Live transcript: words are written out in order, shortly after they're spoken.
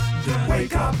The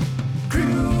Wake Up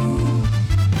Crew.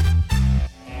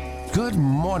 Good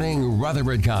morning,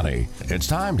 Rutherford County. It's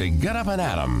time to get up and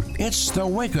at 'em. It's the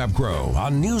Wake Up Crew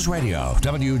on News Radio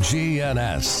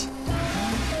WGNS.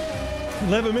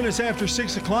 11 minutes after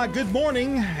 6 o'clock. Good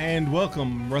morning and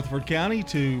welcome, Rutherford County,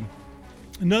 to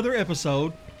another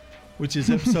episode, which is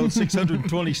episode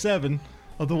 627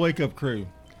 of the Wake Up Crew.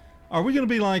 Are we going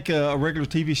to be like a regular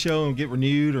TV show and get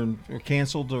renewed or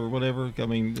canceled or whatever? I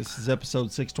mean, this is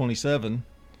episode 627.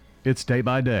 It's day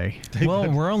by day.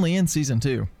 We're only in season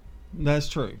 2. That's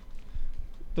true.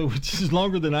 Which is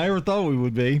longer than I ever thought we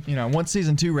would be. You know, once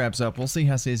season 2 wraps up, we'll see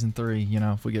how season 3,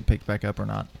 if we get picked back up or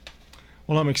not.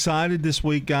 Well, I'm excited this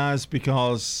week, guys,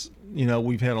 because,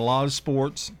 we've had a lot of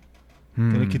sports.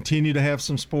 Going to continue to have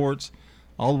some sports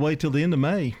all the way till the end of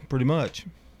May, pretty much.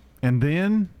 And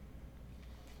then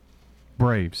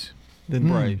Braves. Then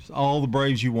Braves. All the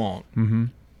Braves you want. Mm-hmm.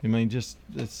 I mean, just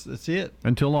that's it.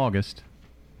 Until August.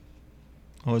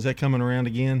 Oh, is that coming around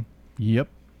again? Yep.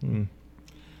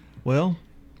 Well,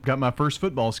 got my first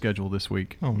football schedule this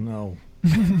week. Oh, no. I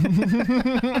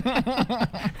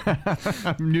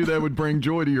knew that would bring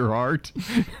joy to your heart.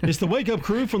 It's the Wake Up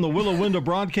Crew from the Willow Window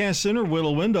Broadcast Center.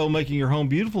 Willow Window, making your home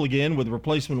beautiful again with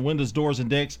replacement windows, doors,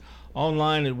 and decks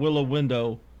online at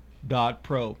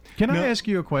willowwindow.pro. Can I ask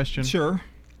you a question? Sure.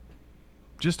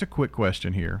 Just a quick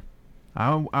question here.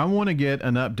 I want to get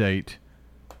an update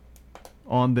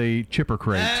on the chipper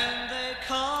crate. And they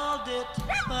called it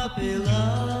puppy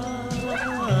love.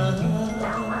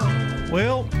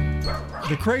 Well,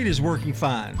 the crate is working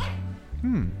fine.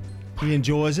 He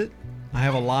enjoys it. I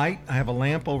have a light. I have a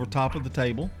lamp over top of the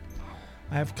table.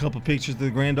 I have a couple pictures of the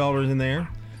granddaughters in there.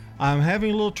 I'm having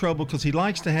a little trouble because he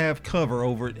likes to have cover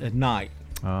over it at night.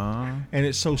 And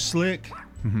it's so slick.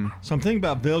 So I'm thinking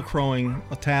about Velcroing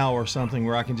a towel or something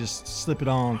where I can just slip it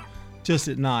on just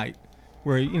at night.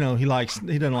 Where, he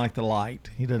doesn't like the light.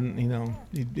 He doesn't,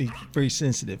 he's very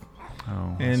sensitive.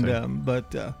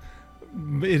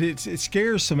 It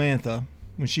scares Samantha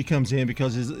when she comes in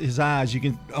because his eyes, you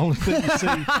can only thing you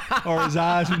see are his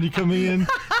eyes when you come in.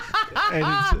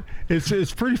 And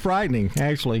it's pretty frightening,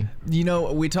 actually.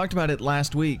 We talked about it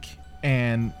last week,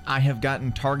 and I have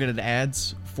gotten targeted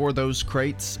ads for those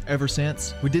crates ever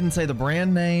since. We didn't say the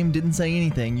brand name, didn't say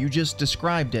anything. You just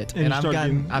described it, and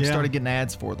I've started getting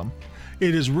ads for them.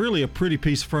 It is really a pretty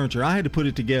piece of furniture. I had to put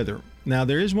it together. Now,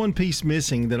 there is one piece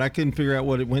missing that I couldn't figure out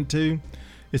what it went to.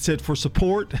 It said for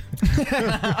support,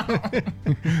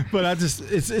 but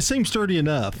it seems sturdy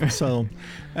enough. So,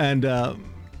 and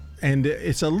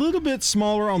it's a little bit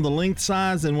smaller on the length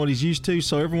size than what he's used to.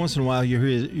 So every once in a while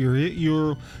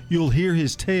you'll hear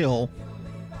his tail,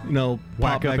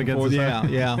 whack up against the side.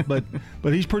 Yeah.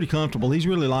 But he's pretty comfortable. He's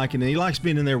really liking it. He likes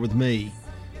being in there with me,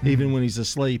 even when he's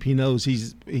asleep. He knows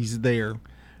he's there,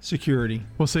 security.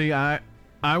 Well, see, I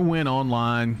went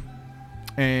online.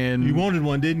 And you wanted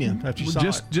one, didn't you? After you saw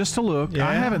it, just to look. Yeah.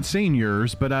 I haven't seen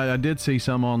yours, but I did see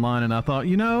some online, and I thought,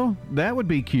 that would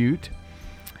be cute.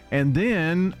 And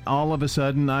then all of a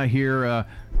sudden, I hear a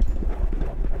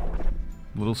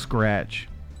little scratch,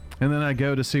 and then I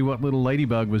go to see what little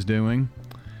ladybug was doing,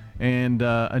 and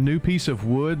a new piece of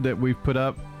wood that we've put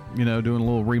up, doing a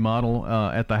little remodel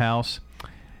at the house.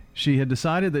 She had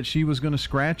decided that she was going to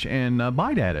scratch and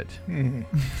bite at it.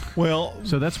 Well,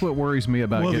 so that's what worries me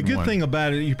about getting one. Well, the good thing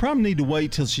about it, you probably need to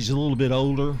wait till she's a little bit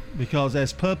older because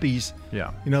as puppies,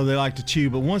 they like to chew.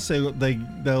 But once they'll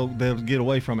get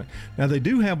away from it. Now they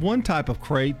do have one type of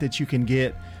crate that you can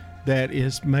get that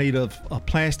is made of a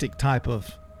plastic type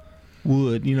of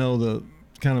wood. The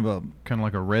kind of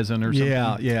like a resin or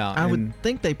something. Yeah. I would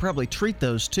think they probably treat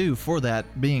those too for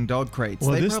that being dog crates.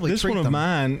 Well, they this one of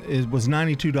mine was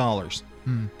 $92,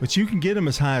 but you can get them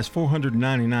as high as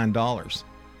 $499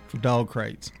 for dog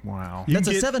crates. Wow, that's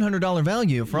a $700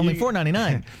 value for only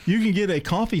 $499. You can get a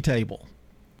coffee table.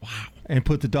 Wow, and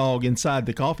put the dog inside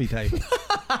the coffee table.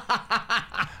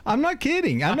 I'm not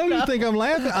kidding. I know you think I'm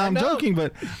laughing. I'm joking,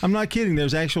 but I'm not kidding.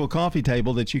 There's actual coffee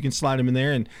table that you can slide him in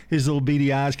there, and his little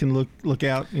beady eyes can look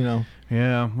out.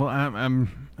 Yeah. Well,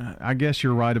 I guess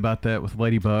you're right about that with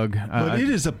Ladybug. But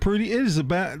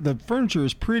the furniture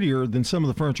is prettier than some of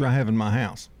the furniture I have in my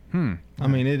house. I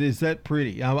mean, it is that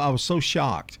pretty. I was so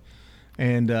shocked,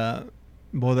 and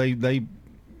they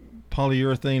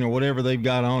polyurethane or whatever they've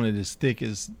got on it is thick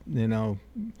as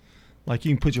like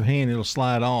you can put your hand, it'll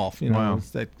slide off. Wow.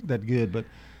 It's that good. But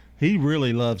he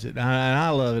really loves it, and I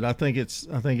love it. I think it's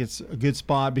a good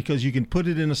spot because you can put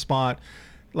it in a spot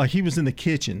like he was in the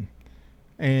kitchen,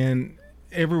 and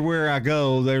everywhere I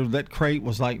go, that crate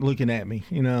was like looking at me.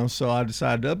 So I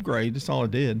decided to upgrade. That's all I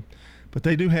did. But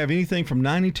they do have anything from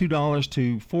 $92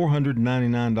 to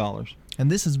 $499. And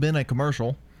this has been a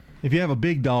commercial. If you have a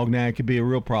big dog now, it could be a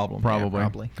real problem.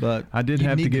 Probably. But I did You'd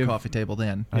have to need give the coffee table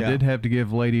then. I did have to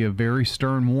give Lady a very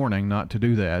stern warning not to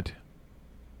do that.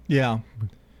 Yeah.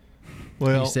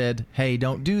 Well, He said, "Hey,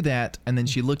 don't do that." And then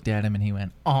she looked at him and he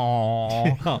went,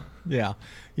 "Aw." yeah.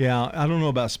 I don't know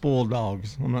about spoiled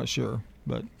dogs. I'm not sure,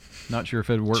 but Not sure if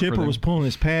it worked. Chipper for them. was pulling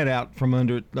his pad out from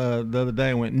under it the other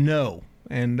day and went no,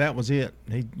 and that was it.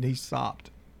 He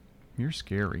stopped. You're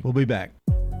scary. We'll be back.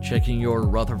 Checking your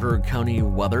Rutherford County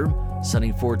weather.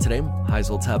 Sunny for today. Highs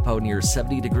will top out near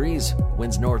 70 degrees.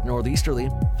 Winds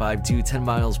north-northeasterly, 5 to 10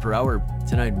 miles per hour.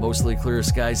 Tonight, mostly clear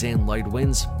skies and light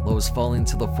winds. Lows falling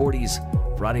to the 40s.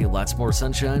 Friday, lots more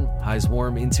sunshine. Highs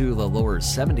warm into the lower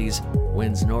 70s.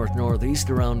 Winds north-northeast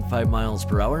around 5 miles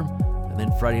per hour. And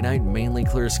then Friday night, mainly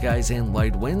clear skies and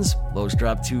light winds. Lows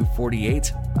drop to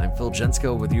 48. I'm Phil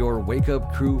Jensko with your Wake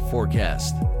Up Crew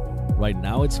forecast. Right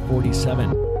now, it's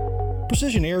 47.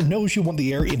 Precision Air knows you want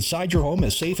the air inside your home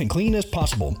as safe and clean as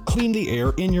possible. Clean the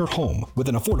air in your home with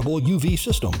an affordable UV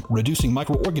system, reducing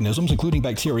microorganisms including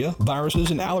bacteria,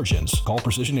 viruses, and allergens. Call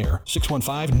Precision Air,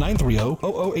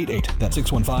 615-930-0088. That's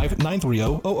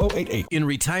 615-930-0088. In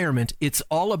retirement, it's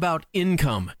all about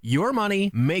income. Your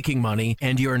money, making money,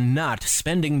 and you're not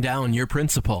spending down your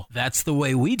principal. That's the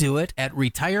way we do it at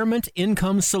Retirement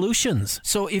Income Solutions.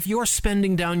 So if you're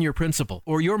spending down your principal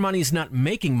or your money's not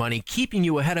making money, keeping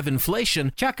you ahead of inflation,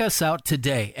 check us out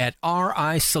today at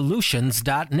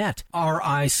risolutions.net,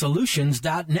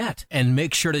 risolutions.net, and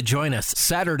make sure to join us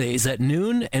Saturdays at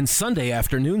noon and Sunday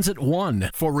afternoons at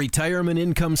 1 for Retirement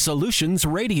Income Solutions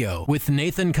Radio with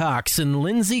Nathan Cox and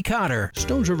Lindsay Cotter.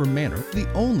 Stones River Manor, the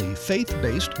only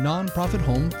faith-based nonprofit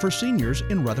home for seniors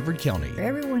in Rutherford County.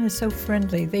 Everyone is so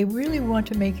friendly. They really want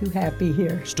to make you happy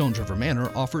here. Stones River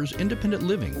Manor offers independent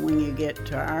living. When you get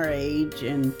to our age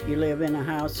and you live in a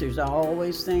house, there's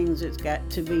always things that's got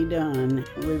to be done.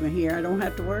 Living here, I don't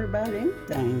have to worry about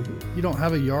anything. You don't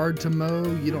have a yard to mow,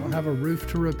 you don't have a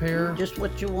roof to repair. Just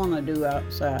what you want to do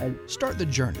outside. Start the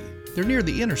journey. They're near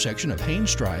the intersection of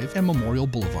Haynes Drive and Memorial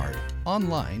Boulevard.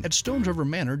 Online at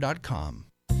stonesrivermanor.com.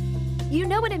 You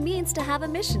know what it means to have a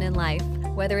mission in life.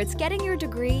 Whether it's getting your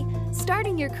degree,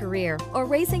 starting your career, or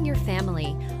raising your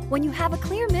family, when you have a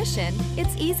clear mission,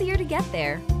 it's easier to get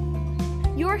there.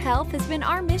 Your health has been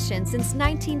our mission since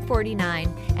 1949,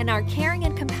 and our caring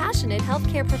and compassionate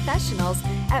healthcare professionals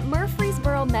at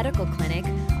Murfreesboro Medical Clinic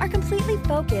are completely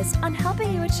focused on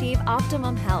helping you achieve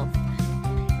optimum health.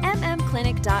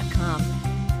 mmclinic.com.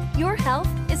 Your health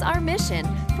is our mission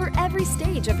for every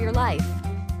stage of your life.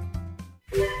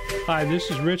 Hi,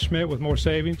 this is Rich Smith with More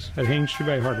Savings at Haynes True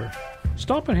Value Hardware.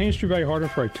 Stop at Haynes True Value Hardware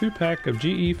for a 2-pack of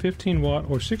GE 15-watt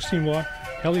or 16-watt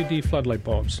LED floodlight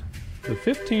bulbs. The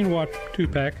 15-watt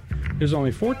 2-pack is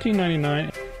only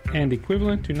 $14.99 and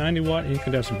equivalent to 90-watt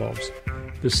incandescent bulbs.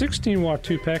 The 16-watt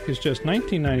 2-pack is just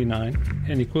 $19.99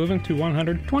 and equivalent to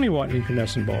 120-watt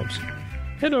incandescent bulbs.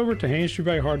 Head over to Haynes True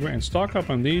Value Hardware and stock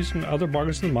up on these and other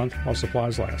bargains of the month while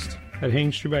supplies last. At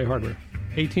Haynes True Value Hardware,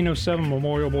 1807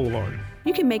 Memorial Boulevard.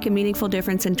 You can make a meaningful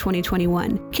difference in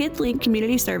 2021. KidLink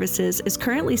Community Services is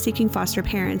currently seeking foster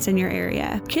parents in your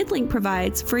area. KidLink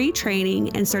provides free training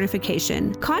and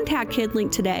certification. Contact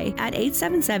KidLink today at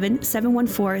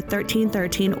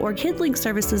 877-714-1313 or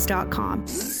kidlinkservices.com.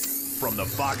 From the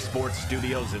Fox Sports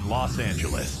Studios in Los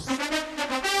Angeles,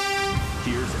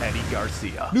 here's Eddie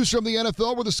Garcia. News from the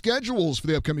NFL, where the schedules for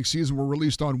the upcoming season were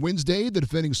released on Wednesday. The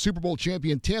defending Super Bowl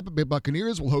champion Tampa Bay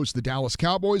Buccaneers will host the Dallas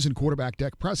Cowboys and quarterback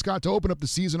Dak Prescott to open up the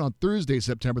season on Thursday,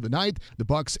 September the 9th. The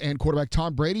Bucs and quarterback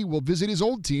Tom Brady will visit his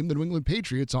old team, the New England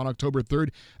Patriots, on October 3rd.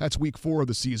 That's week 4 of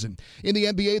the season. In the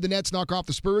NBA, the Nets knock off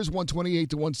the Spurs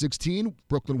 128-116.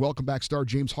 Brooklyn welcome back star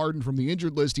James Harden from the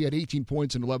injured list. He had 18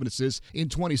 points and 11 assists in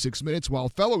 26 minutes, while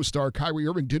fellow star Kyrie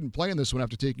Irving didn't play in this one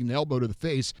after taking an elbow to the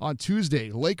face on Tuesday.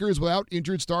 Lakers without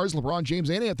injured stars LeBron James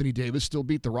and Anthony Davis still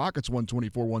beat the Rockets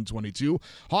 124-122.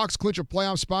 Hawks clinch a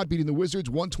playoff spot, beating the Wizards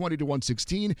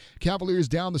 120-116. Cavaliers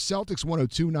down the Celtics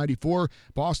 102-94.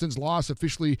 Boston's loss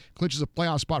officially clinches a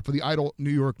playoff spot for the idle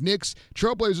New York Knicks.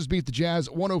 Trailblazers beat the Jazz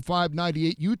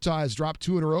 105-98. Utah has dropped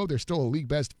 2 in a row. They're still a league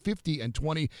best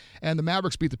 50-20. And the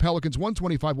Mavericks beat the Pelicans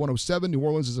 125-107. New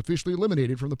Orleans is officially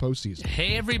eliminated from the postseason.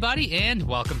 Hey everybody, and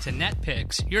welcome to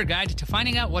NetPicks, your guide to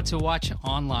finding out what to watch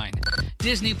online.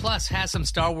 Disney Plus has some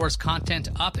Star Wars content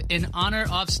up in honor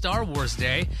of Star Wars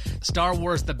Day. Star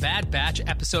Wars The Bad Batch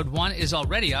Episode 1 is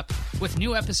already up, with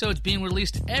new episodes being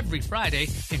released every Friday,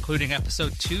 including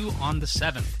Episode 2 on the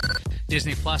 7th.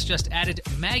 Disney Plus just added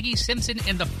Maggie Simpson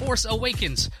in The Force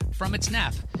Awakens from its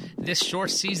nap. This short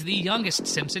sees the youngest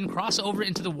Simpson cross over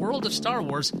into the world of Star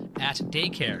Wars at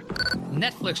daycare.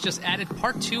 Netflix just added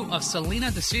part 2 of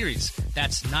Selena the series.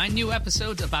 That's 9 new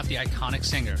episodes about the iconic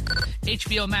singer.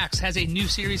 HBO Max has a new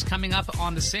series coming up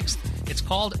on the 6th. It's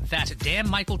called That Damn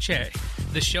Michael Che.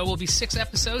 The show will be 6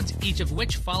 episodes, each of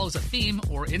which follows a theme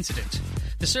or incident.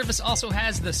 The service also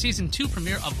has the Season 2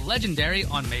 premiere of Legendary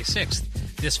on May 6th.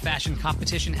 This fashion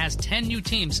competition has 10 new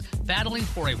teams battling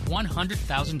for a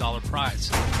 $100,000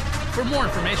 prize. For more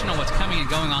information on what's coming and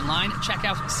going online, check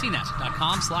out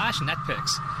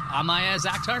cnet.com/netpicks. I'm Maya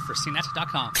Zakhtar for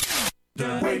cnet.com.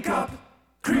 The Wake Up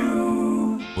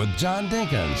Crew with John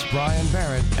Dinkins, Brian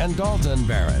Barrett, and Dalton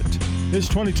Barrett. It's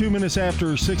 22 minutes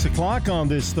after 6 o'clock on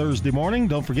this Thursday morning.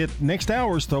 Don't forget, next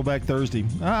hour's Throwback Thursday.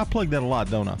 I plug that a lot,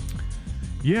 don't I?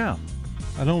 Yeah.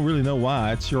 I don't really know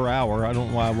why. It's your hour. I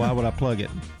don't know why would I plug it,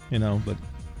 but...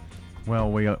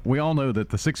 Well, we all know that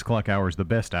the 6 o'clock hour is the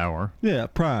best hour. Yeah,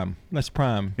 prime. That's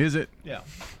prime. Is it? Yeah.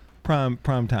 Prime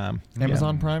time.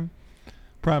 Amazon Prime?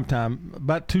 Prime time.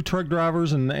 About 2 truck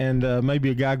drivers and maybe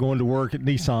a guy going to work at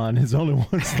Nissan is the only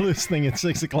ones listening at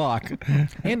 6 o'clock.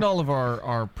 And all of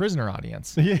our prisoner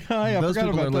audience. Yeah, I those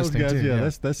forgot people about are those listening guys. too. Yeah,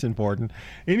 that's important.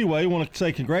 Anyway, I want to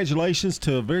say congratulations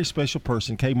to a very special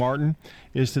person. Kay Martin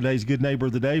is today's Good Neighbor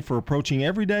of the Day for approaching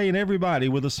every day and everybody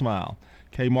with a smile.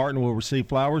 Kay Martin will receive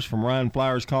flowers from Ryan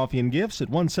Flowers Coffee and Gifts at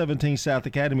 117 South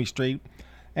Academy Street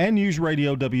and use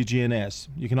radio WGNS.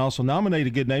 You can also nominate a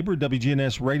good neighbor at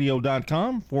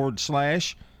WGNSradio.com/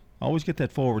 always get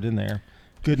that forward in there.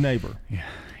 Good neighbor. Yeah.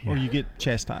 Or you get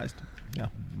chastised. Yeah.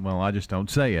 Well, I just don't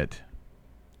say it.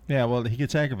 Yeah, well, he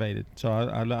gets aggravated. So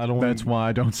I don't want That's why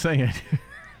I don't say it.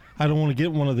 I don't want to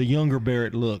get one of the younger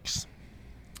Barrett looks.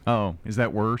 Oh, is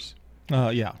that worse?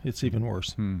 Yeah, it's even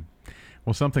worse.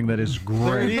 Well, something that is great.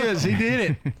 There it is. He did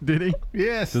it. Did he?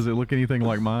 Yes. Does it look anything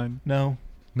like mine? No.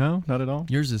 No, not at all?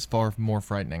 Yours is far more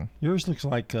frightening. Yours looks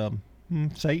like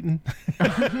Satan.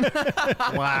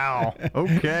 Wow.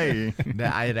 Okay.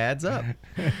 It adds up.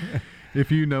 If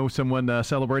you know someone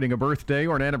celebrating a birthday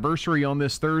or an anniversary on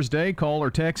this Thursday, call or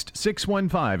text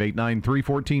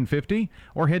 615-893-1450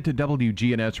 or head to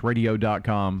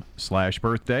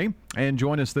WGNSradio.com/birthday and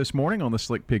join us this morning on the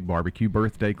Slick Pig Barbecue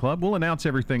Birthday Club. We'll announce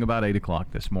everything about 8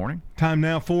 o'clock this morning. Time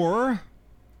now for...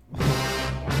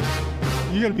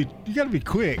 You gotta be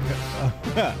quick.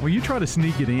 Well, you try to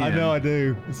sneak it in. I know I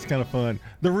do. It's kind of fun.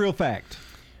 The real fact.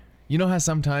 You know how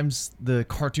sometimes the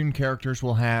cartoon characters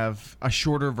will have a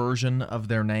shorter version of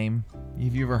their name?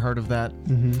 Have you ever heard of that?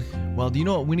 Mm-hmm. Well, do you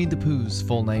know what Winnie the Pooh's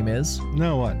full name is?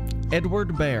 No, what?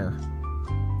 Edward Bear.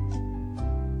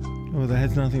 Oh, that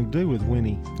has nothing to do with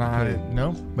Winnie.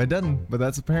 No, it doesn't. But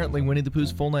that's apparently Winnie the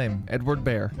Pooh's full name, Edward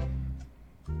Bear.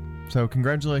 So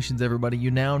congratulations, everybody.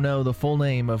 You now know the full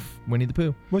name of Winnie the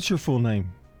Pooh. What's your full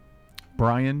name?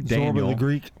 Brian Daniel the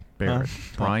Greek? Barrett.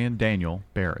 Brian Daniel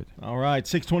Barrett. All right,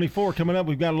 6:24 coming up.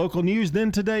 We've got local news,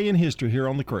 then today in history here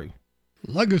on The Crew.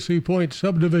 Legacy Point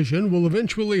subdivision will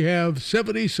eventually have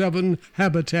 77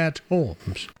 Habitat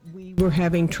homes. We were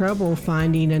having trouble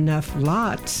finding enough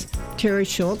lots. Terry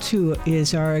Schultz, who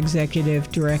is our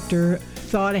executive director,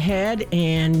 thought ahead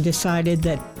and decided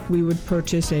that we would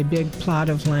purchase a big plot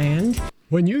of land.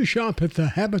 When you shop at the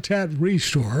Habitat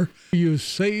Restore, you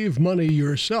save money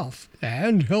yourself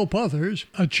and help others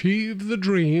achieve the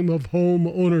dream of home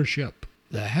ownership.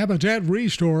 The Habitat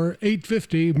Restore,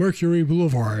 850 Mercury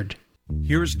Boulevard.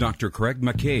 Here's Dr. Craig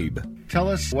McCabe. Tell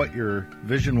us what your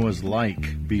vision was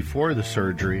like before the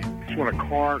surgery. When a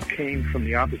car came from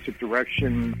the opposite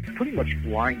direction, pretty much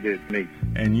blinded me.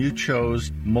 And you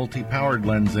chose multi-powered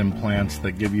lens implants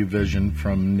that give you vision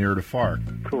from near to far.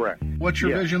 Correct. What's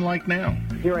your vision like now?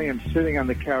 Here I am sitting on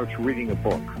the couch reading a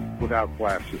book without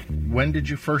glasses. When did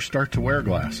you first start to wear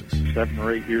glasses? 7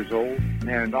 or 8 years old,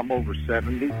 and I'm over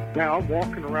 70. Now I'm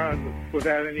walking around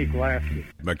without any glasses.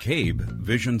 McCabe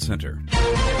Vision Center.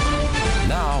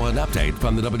 Now an update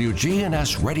from the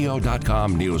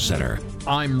WGNSradio.com News Center.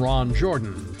 I'm Ron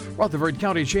Jordan. Rutherford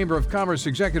County Chamber of Commerce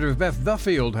Executive Beth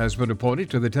Duffield has been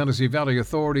appointed to the Tennessee Valley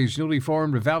Authority's newly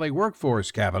formed Valley Workforce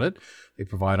Cabinet. They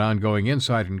provide ongoing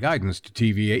insight and guidance to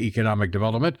TVA economic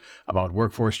development about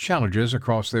workforce challenges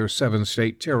across their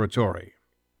 7-state territory.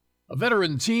 A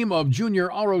veteran team of junior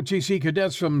ROTC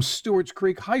cadets from Stewart's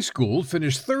Creek High School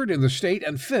finished 3rd in the state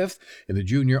and 5th in the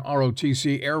Junior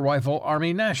ROTC Air Rifle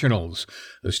Army Nationals.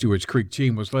 The Stewart's Creek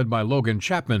team was led by Logan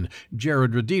Chapman,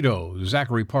 Jared Rodito,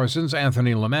 Zachary Parsons,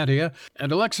 Anthony Lamantia, and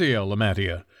Alexia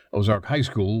Lamantia. Ozark High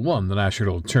School won the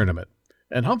national tournament.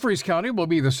 And Humphreys County will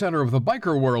be the center of the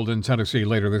biker world in Tennessee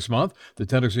later this month. The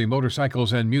Tennessee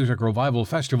Motorcycles and Music Revival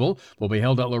Festival will be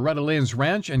held at Loretta Lynn's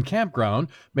Ranch and Campground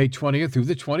May 20th through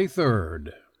the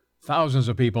 23rd. Thousands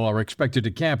of people are expected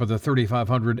to camp at the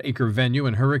 3,500-acre venue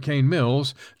in Hurricane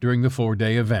Mills during the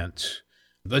 4-day event.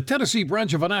 The Tennessee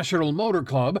branch of a national motor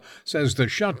club says the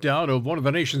shutdown of one of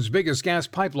the nation's biggest gas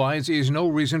pipelines is no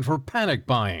reason for panic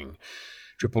buying.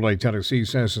 AAA Tennessee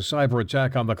says a cyber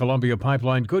attack on the Columbia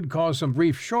pipeline could cause some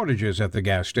brief shortages at the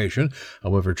gas station.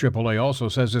 However, AAA also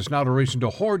says it's not a reason to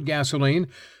hoard gasoline.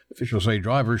 Officials say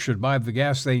drivers should buy the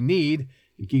gas they need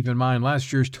and keep in mind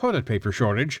last year's toilet paper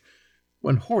shortage,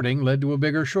 when hoarding led to a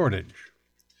bigger shortage.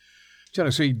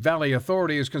 Tennessee Valley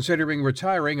Authority is considering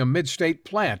retiring a mid-state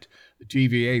plant. The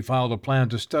TVA filed a plan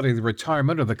to study the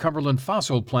retirement of the Cumberland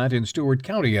Fossil Plant in Stewart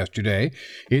County yesterday.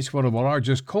 It's one of the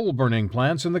largest coal-burning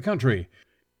plants in the country.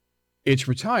 Its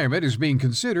retirement is being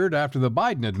considered after the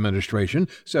Biden administration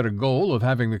set a goal of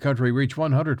having the country reach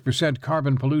 100%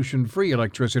 carbon pollution-free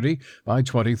electricity by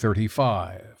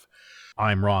 2035.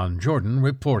 I'm Ron Jordan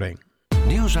reporting.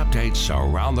 News updates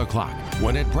around the clock,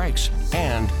 when it breaks,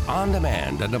 and on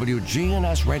demand at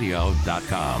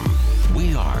WGNSradio.com.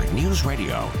 We are News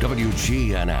Radio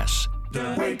WGNS.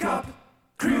 The Wake Up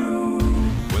Crew.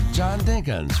 With John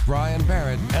Dinkins, Brian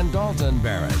Barrett, and Dalton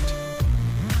Barrett.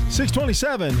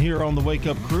 6:27 here on the Wake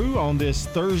Up Crew on this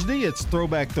Thursday. It's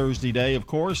Throwback Thursday day, of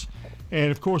course. And,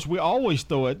 of course, we always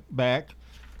throw it back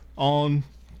on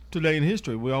Today in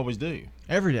History. We always do.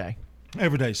 Every day.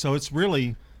 Every day. So it's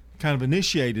really kind of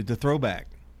initiated to throwback.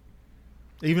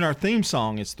 Even our theme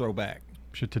song is throwback.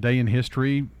 Should Today in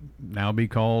History now be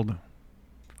called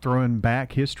Throwing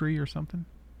Back History or something?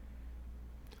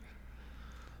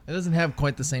 It doesn't have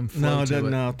quite the same flow No, it to doesn't.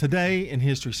 it. No. Today in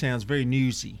History sounds very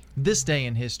newsy. This day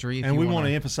in history. And we want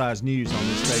to emphasize news on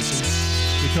this station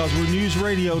because we're News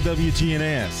Radio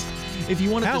WGNS. If you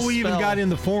want how we even got in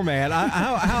the format,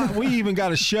 how we even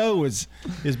got a show is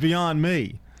beyond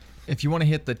me. If you want to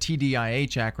hit the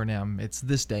TDIH acronym, it's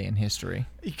This Day in History.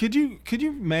 Could you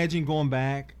imagine going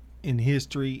back in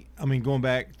history? I mean, going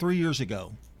back 3 years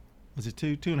ago. Was it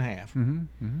 2.5? Mm-hmm.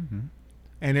 Mm-hmm.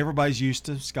 And everybody's used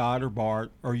to Scott or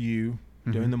Bart or you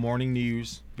doing the morning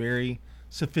news. Very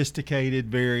sophisticated,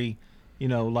 very,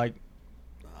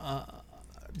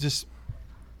 just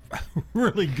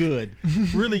really good.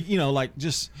 Really, like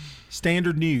just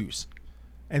standard news.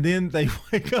 And then they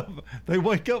wake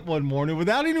up one morning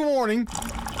without any warning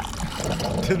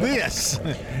to this.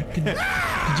 Could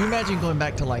you imagine going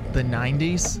back to like the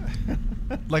 90s?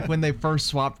 Like when they first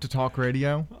swapped to talk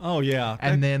radio? Oh, yeah.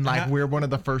 And then we're one of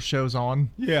the first shows on?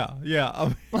 Yeah.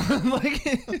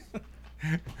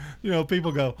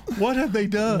 People go, what have they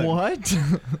done? What?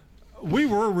 We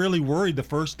were really worried the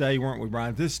first day, weren't we,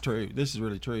 Brian? This is true. This is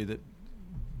really true that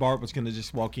Bart was going to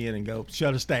just walk in and go,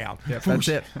 shut us down. Yep, that's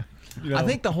it. I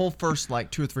think the whole first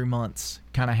 2 or 3 months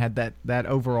kind of had that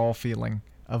overall feeling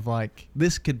of like,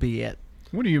 this could be it.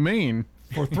 What do you mean?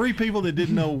 For 3 people that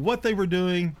didn't know what they were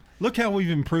doing, look how we've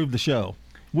improved the show.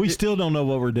 We still don't know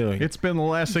what we're doing. It's been the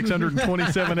last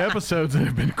 627 episodes that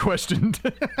have been questioned.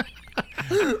 But,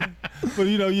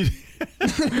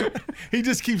 he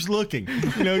just keeps looking.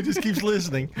 He just keeps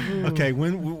listening. Okay,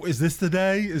 when is this the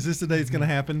day? Is this the day it's going to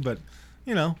happen? But,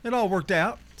 it all worked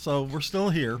out. So we're still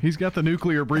here. He's got the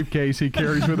nuclear briefcase he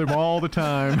carries with him all the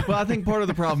time. Well, I think part of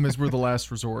the problem is we're the last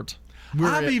resort.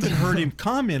 I've even heard him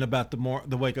comment about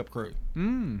the Wake Up Crew.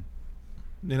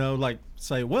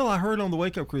 Say, well, I heard on the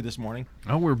Wake Up Crew this morning.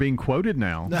 Oh, we're being quoted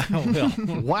now.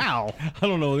 Wow. I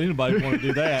don't know if anybody would want to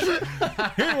do that.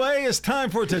 Anyway, it's time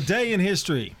for Today in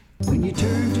History. When you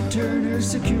turn to Turner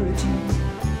Security,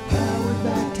 powered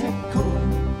by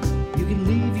TechCore, you can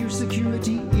leave your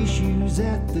security issues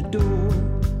at the door.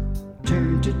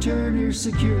 Turn to Turner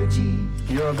Security.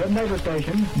 You're a good neighbor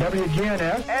station,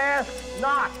 WGNS. Ask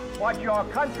not what your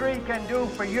country can do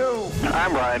for you.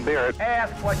 I'm Brian Barrett.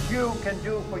 Ask what you can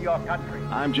do for your country.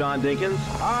 I'm John Dinkins.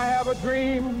 I have a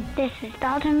dream. This is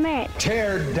Dalton Merritt.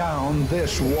 Tear down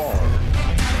this wall.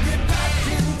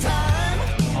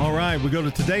 All right, we go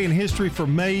to Today in History for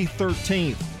May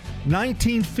 13th,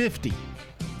 1950.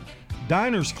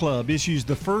 Diners Club issues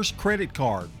the first credit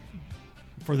card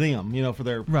for them, for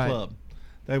their club.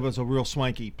 That was a real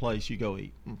swanky place you go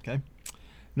eat, okay?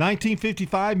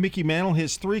 1955, Mickey Mantle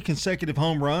hits 3 consecutive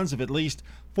home runs of at least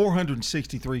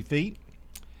 463 feet.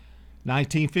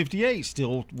 1958,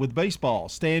 still with baseball,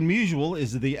 Stan Musial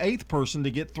is the 8th person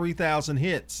to get 3,000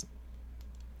 hits.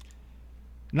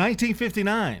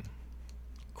 1959,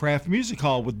 Kraft Music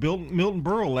Hall with Milton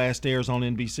Berle last airs on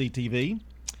NBC TV.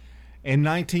 In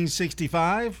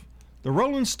 1965, the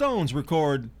Rolling Stones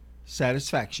record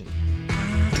Satisfaction.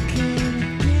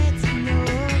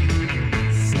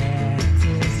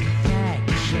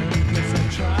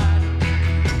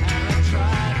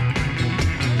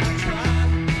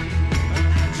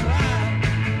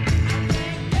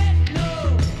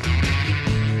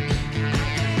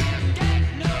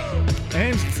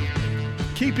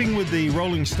 Keeping with the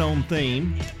Rolling Stone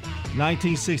theme,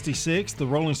 1966, the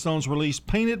Rolling Stones released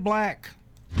Paint It Black.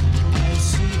 I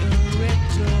see a red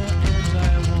door and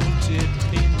I want it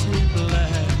painted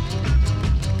black.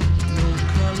 No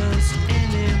colors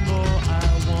anymore, I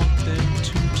want them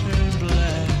to turn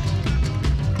black.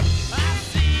 I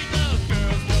see the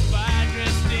girls go by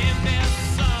dressed in their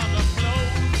summer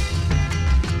clothes.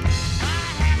 I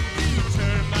have to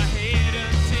turn my head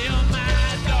until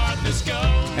my darkness goes.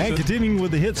 And continuing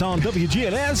with the hits on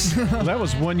WGNS. That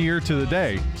was 1 year to the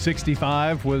day.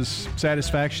 65 was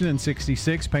Satisfaction, and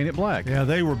 66 Paint It Black. Yeah,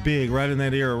 they were big right in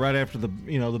that era, right after the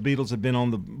Beatles had been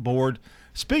on the board.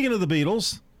 Speaking of the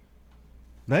Beatles,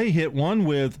 they hit one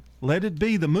with Let It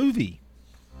Be, the movie.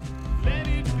 Let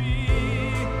it be,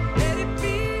 let it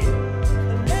be,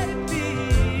 let it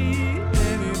be,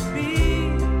 let it be.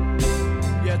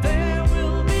 Yeah, there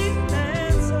will be an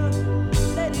answer.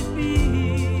 Let it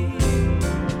be.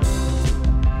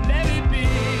 Let it be,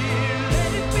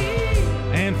 let it be.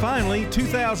 And finally,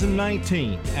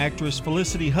 2019, actress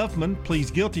Felicity Huffman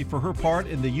pleads guilty for her part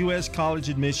in the U.S. college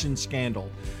admissions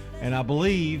scandal. And I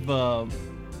believe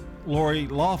Lori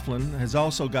Loughlin has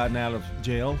also gotten out of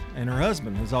jail, and her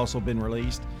husband has also been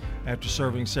released after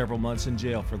serving several months in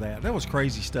jail for that. That was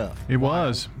crazy stuff. It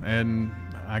was, and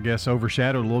I guess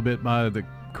overshadowed a little bit by the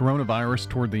coronavirus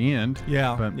toward the end.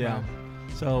 Yeah, but, yeah.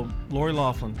 So, Lori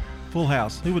Loughlin, Full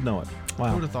House. Who would know it? Wow.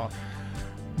 Who would have thought?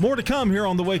 More to come here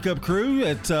on the Wake Up Crew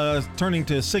at turning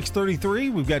to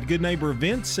 6:33. We've got Good Neighbor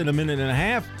events in a minute and a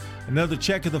half. Another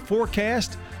check of the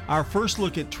forecast. Our first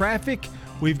look at traffic.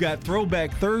 We've got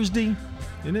Throwback Thursday,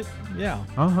 isn't it? Yeah.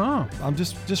 I'm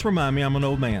just remind me I'm an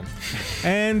old man.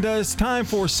 And it's time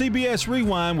for CBS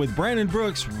Rewind with Brandon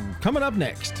Brooks coming up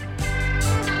next.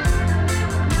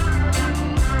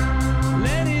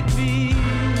 Let it be,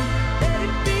 let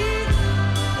it be,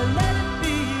 let it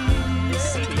be.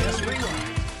 CBS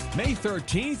Rewind, May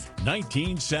 13th,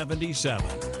 1977.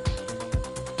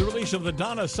 The release of the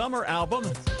Donna Summer album,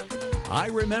 I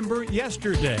Remember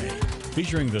Yesterday,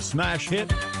 featuring the smash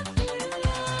hit,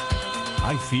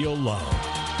 I Feel Love.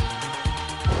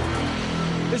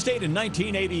 This date in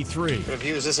 1983. Could have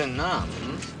used this in Nam.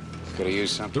 Could have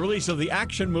used something. The release of the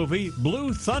action movie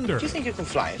Blue Thunder. Do you think you can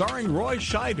fly it? Starring Roy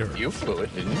Scheider. You flew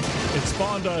it, didn't you? It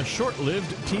spawned a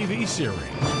short-lived TV series.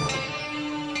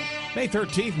 May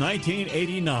 13th,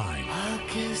 1989. I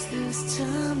guess this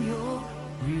time you're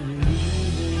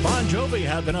really Bon Jovi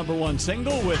had the #1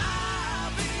 single with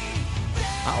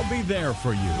I'll Be There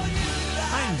For You.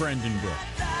 I'm Brendan Brooks,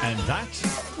 and that's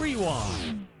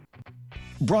Rewind.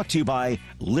 Brought to you by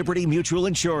Liberty Mutual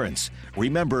Insurance.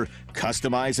 Remember,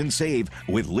 customize and save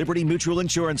with Liberty Mutual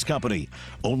Insurance Company.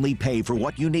 Only pay for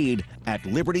what you need at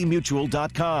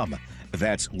libertymutual.com.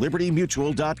 That's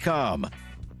libertymutual.com.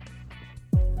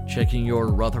 Checking your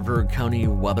Rutherford County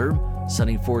weather.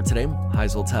 Sunny for today.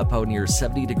 Highs will top out near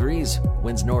 70 degrees.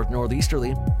 Winds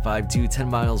north-northeasterly, 5 to 10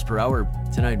 miles per hour.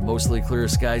 Tonight, mostly clear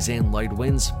skies and light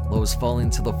winds. Lows fall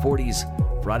into the 40s.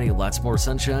 Friday, lots more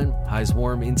sunshine. Highs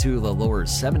warm into the lower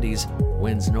 70s.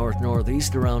 Winds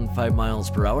north-northeast around 5 miles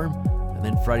per hour. And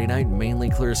then Friday night, mainly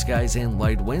clear skies and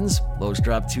light winds. Lows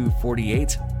drop to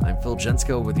 48. I'm Phil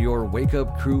Jensko with your Wake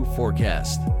Up Crew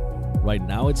forecast. Right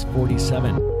now, it's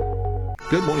 47.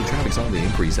 Good morning. Traffic's on the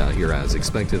increase out here as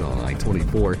expected on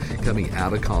I-24 coming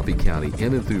out of Coffee County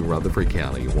in and through Rutherford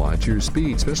County. Watch your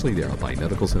speed, especially there by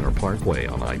Medical Center Parkway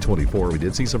on I-24. We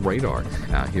did see some radar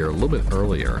out here a little bit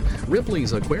earlier.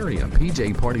 Ripley's Aquarium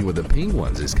PJ Party with the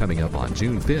Penguins is coming up on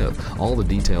June 5th. All the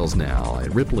details now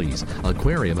at Ripley's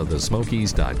Aquarium of the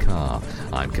Smokies.com.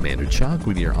 I'm Commander Chuck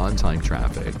with your on-time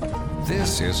traffic.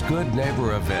 This is Good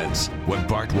Neighbor Events with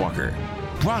Bart Walker.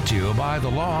 Brought to you by the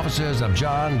law offices of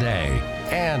John Day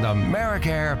and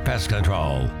AmeriCare Pest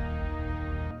Control.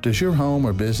 Does your home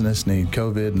or business need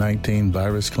COVID-19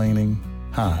 virus cleaning?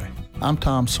 Hi, I'm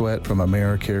Tom Sweat from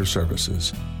AmeriCare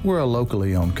Services. We're a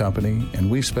locally owned company, and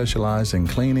we specialize in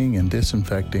cleaning and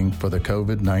disinfecting for the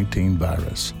COVID-19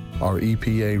 virus. Our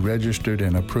EPA-registered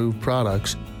and approved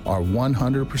products are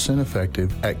 100%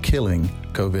 effective at killing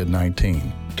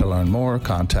COVID-19. To learn more,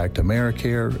 contact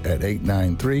AmeriCare at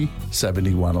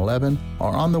 893-7111 or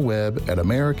on the web at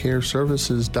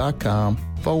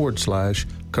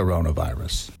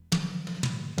americareservices.com/coronavirus.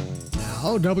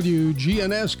 Now,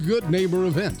 WGNS Good Neighbor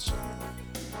Events.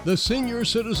 The Senior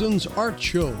Citizens Art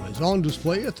Show is on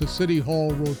display at the City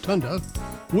Hall Rotunda,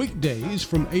 weekdays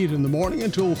from 8 in the morning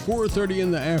until 4:30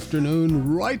 in the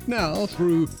afternoon, right now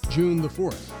through June the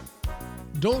 4th.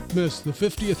 Don't miss the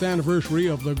 50th anniversary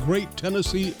of the Great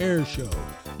Tennessee Air Show,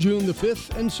 June the 5th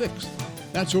and 6th.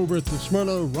 That's over at the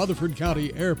Smyrna Rutherford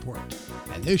County Airport.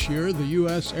 And And this year, the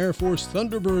U.S. Air Force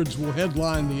Thunderbirds will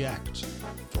headline the act.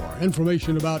 For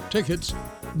information about tickets,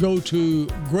 go to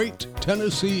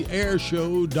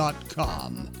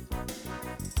GreatTennesseeAirShow.com.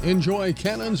 Enjoy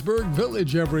Cannonsburg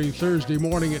Village every Thursday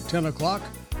morning at 10 o'clock.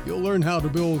 You'll learn how to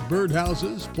build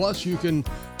birdhouses, plus you can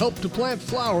help to plant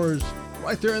flowers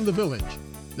right there in the village.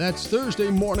 That's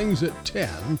Thursday mornings at 10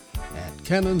 at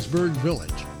Cannonsburg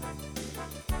Village.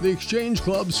 The Exchange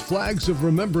Club's Flags of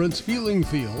Remembrance Healing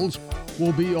Fields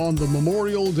will be on the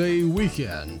Memorial Day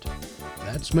weekend.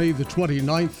 That's May the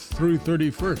 29th through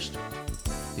 31st.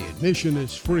 The admission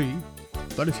is free,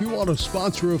 but if you want to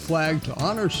sponsor a flag to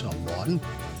honor someone,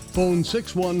 phone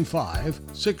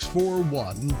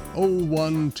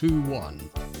 615-641-0121.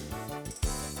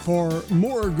 For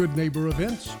more Good Neighbor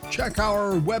events, check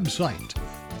our website,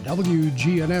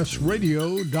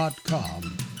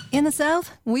 WGNSradio.com. In the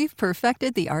South, we've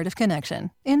perfected the art of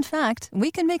connection. In fact,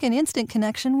 we can make an instant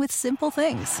connection with simple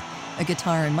things. A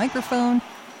guitar and microphone,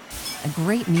 a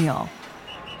great meal,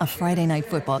 a Friday night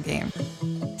football game.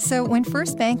 So when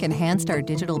First Bank enhanced our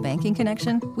digital banking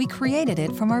connection, we created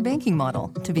it from our banking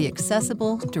model to be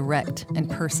accessible, direct, and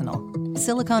personal.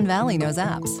 Silicon Valley knows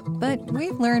apps, but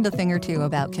we've learned a thing or two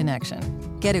about connection.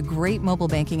 Get a great mobile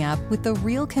banking app with the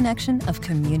real connection of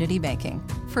community banking.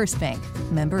 First Bank,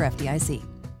 member FDIC.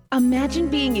 Imagine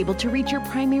being able to reach your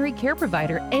primary care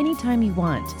provider anytime you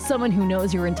want. Someone who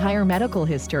knows your entire medical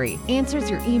history, answers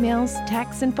your emails,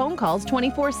 texts, and phone calls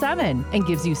 24/7, and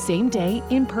gives you same-day,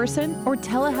 in-person, or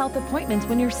telehealth appointments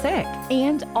when you're sick.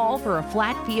 And all for a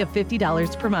flat fee of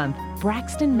 $50 per month.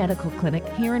 Braxton Medical Clinic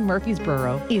here in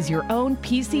Murfreesboro is your own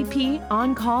PCP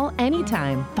on call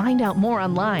anytime. Find out more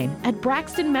online at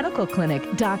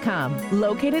braxtonmedicalclinic.com,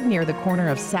 located near the corner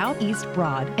of Southeast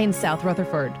Broad and South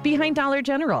Rutherford, behind Dollar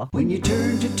General. When you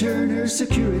turn to Turner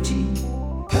Security,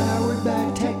 powered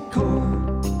by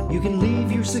TechCore, you can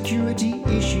leave your security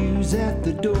issues at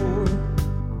the door.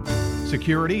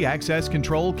 Security, access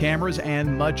control, cameras,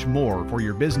 and much more for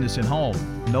your business and home.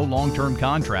 No long-term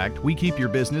contract. We keep your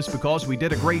business because we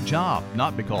did a great job,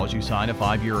 not because you signed a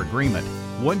 5-year agreement.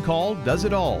 One call does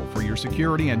it all for your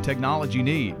security and technology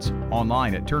needs.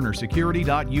 Online at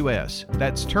turnersecurity.us.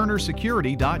 That's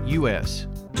turnersecurity.us.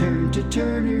 Turn to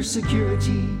Turner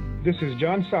Security. This is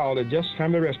John Sowell at Just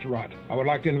Family Restaurant. I would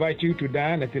like to invite you to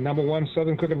dine at the #1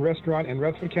 Southern Cooking Restaurant in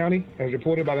Rutherford County, as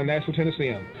reported by the Nashville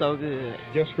Tennessean. So good.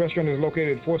 Just Restaurant is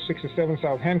located at 467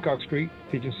 South Hancock Street,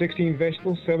 featuring 16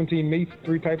 vegetables, 17 meats,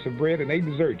 3 types of bread, and 8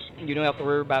 desserts. You don't have to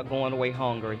worry about going away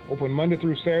hungry. Open Monday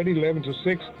through Saturday, 11 to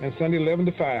 6, and Sunday, 11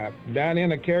 to 5. Dine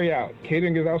in or carry out.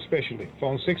 Catering is out specially.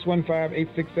 Phone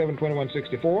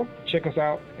 615-867-2164. Check us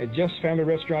out at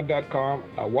justfamilyrestaurant.com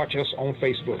or watch us on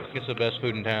Facebook. It's the best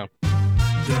food in town.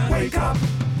 The Wake Up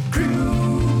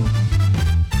Crew.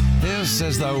 This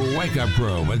is the Wake Up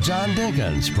Crew with John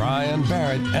Dinkins, Brian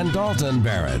Barrett, and Dalton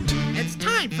Barrett. It's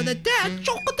time for the dad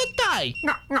joke of the day.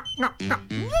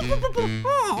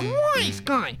 Oh, nice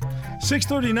guy.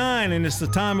 6:39, and it's the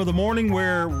time of the morning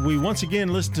where we once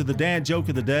again listen to the dad joke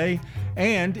of the day.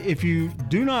 And if you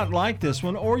do not like this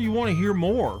one, or you want to hear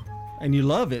more, and you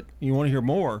love it, you want to hear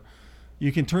more,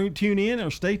 you can tune in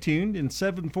or stay tuned. In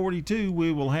 7:42,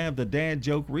 we will have the Dad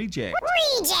Joke Reject.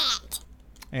 Reject!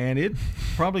 And it's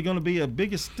probably going to be a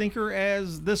big a stinker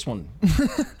as this one,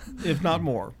 if not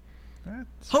more.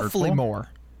 Hopefully hurtful. more.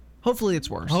 Hopefully it's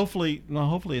worse. Hopefully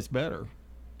it's better.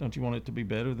 Don't you want it to be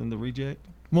better than the reject?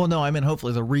 Well, no, I mean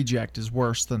hopefully the reject is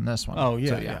worse than this one. Oh, yeah,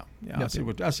 So, yeah.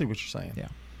 I see what you're saying. Yeah.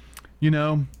 You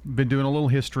know, been doing a little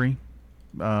history,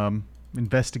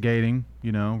 investigating,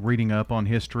 reading up on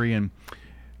history, and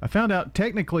I found out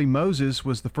technically Moses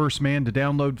was the first man to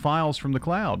download files from the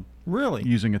cloud. Really?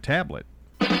 Using a tablet.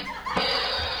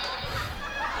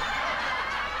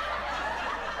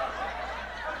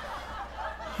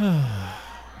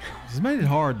 It's made it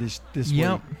hard this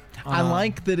Yep. week. I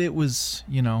like that it was,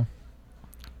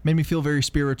 made me feel very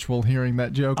spiritual hearing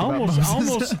that joke about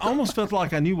Moses. almost felt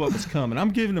like I knew what was coming.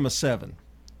 I'm giving him a 7.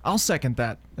 I'll second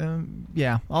that.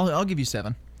 Yeah, I'll give you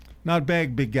 7. Not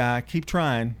bad, big guy. Keep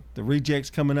trying. The reject's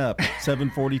coming up.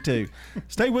 7:42.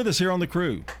 Stay with us here on the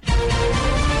Crew.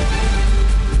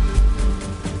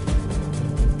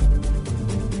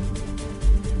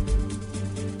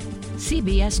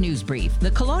 CBS News Brief.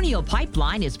 The Colonial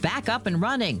Pipeline is back up and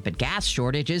running, but gas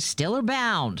shortages still are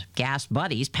bound. Gas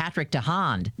Buddies' Patrick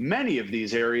DeHaan. Many of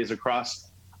these areas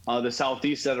across the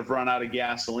southeast that have run out of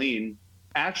gasoline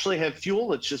actually have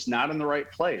fuel. It's just not in the right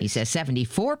place. He says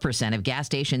 74% of gas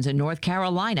stations in North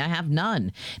Carolina have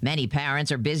none. Many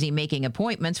parents are busy making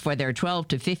appointments for their 12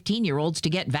 to 15-year-olds to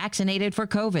get vaccinated for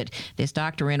COVID. This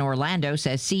doctor in Orlando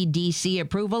says CDC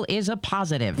approval is a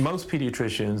positive. Most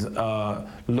pediatricians are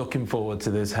looking forward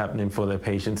to this happening for their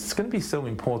patients. It's going to be so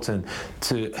important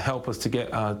to help us to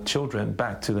get our children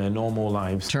back to their normal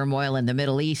lives. Turmoil in the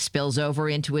Middle East spills over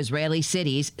into Israeli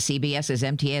cities. CBS's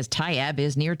Imtiaz Tayeb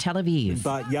is near Tel Aviv.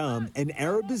 Bat Yam, an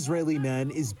Arab-Israeli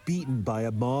man is beaten by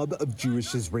a mob of Jewish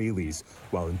Israelis,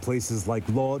 while in places like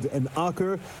Lod and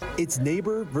Acre, it's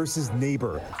neighbor versus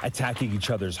neighbor, attacking each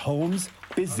other's homes,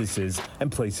 businesses,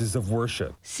 and places of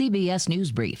worship. CBS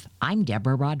News Brief. I'm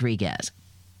Deborah Rodriguez.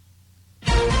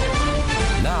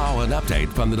 Now an update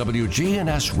from the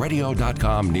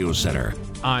WGNSradio.com News Center.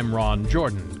 I'm Ron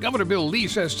Jordan. Governor Bill Lee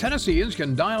says Tennesseans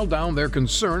can dial down their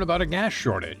concern about a gas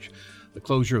shortage. The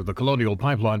closure of the Colonial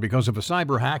Pipeline because of a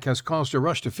cyber hack has caused a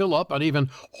rush to fill up and even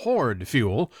hoard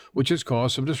fuel, which has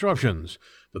caused some disruptions.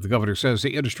 But the governor says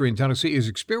the industry in Tennessee is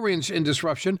experiencing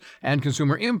disruption and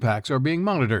consumer impacts are being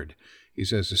monitored. He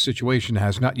says the situation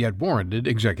has not yet warranted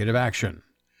executive action.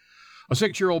 A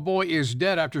 6-year-old boy is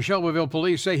dead after Shelbyville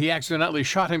police say he accidentally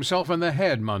shot himself in the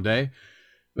head Monday.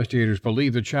 Investigators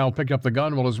believe the child picked up the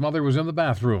gun while his mother was in the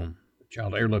bathroom. The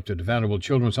child airlifted to Vanderbilt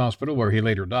Children's Hospital, where he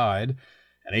later died.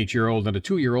 An 8-year-old and a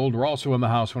 2-year-old were also in the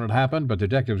house when it happened, but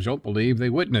detectives don't believe they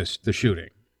witnessed the shooting.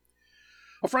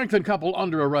 A Franklin couple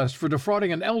under arrest for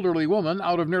defrauding an elderly woman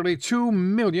out of nearly $2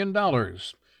 million.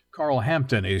 Carl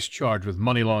Hampton is charged with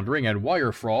money laundering and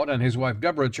wire fraud, and his wife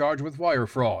Deborah charged with wire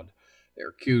fraud. They're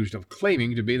accused of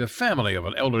claiming to be the family of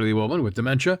an elderly woman with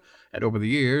dementia and over the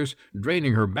years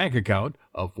draining her bank account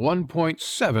of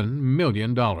 $1.7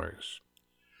 million.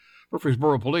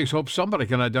 Murfreesboro police hope somebody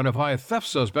can identify a theft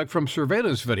suspect from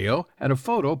surveillance video and a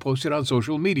photo posted on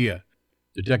social media.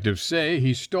 Detectives say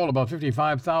he stole about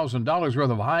 $55,000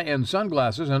 worth of high-end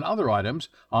sunglasses and other items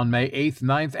on May 8th,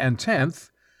 9th, and 10th.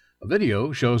 A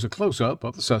video shows a close-up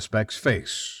of the suspect's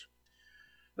face.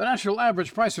 The national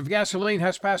average price of gasoline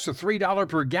has passed the $3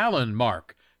 per gallon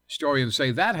mark. Historians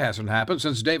say that hasn't happened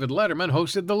since David Letterman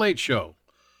hosted The Late Show.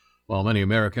 While many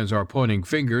Americans are pointing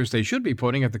fingers, they should be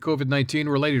pointing at the COVID-19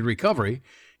 related recovery.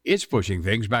 It's pushing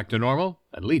things back to normal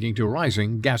and leading to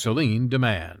rising gasoline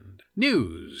demand.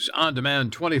 News on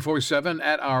demand 24/7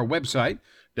 at our website,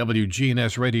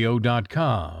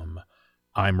 WGNSradio.com.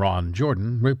 I'm Ron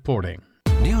Jordan reporting.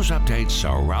 News updates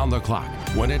around the clock,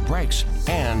 when it breaks,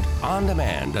 and on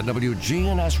demand at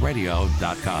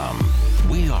WGNSradio.com.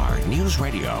 We are News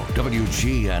Radio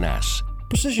WGNS.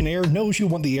 Precision Air knows you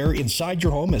want the air inside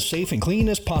your home as safe and clean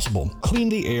as possible. Clean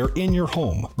the air in your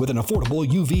home with an affordable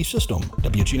UV system.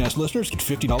 WGNS listeners get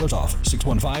 $50 off.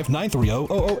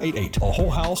 615-930-0088. A whole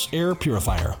house air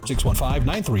purifier.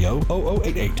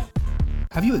 615-930-0088.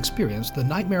 Have you experienced the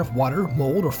nightmare of water,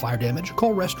 mold, or fire damage?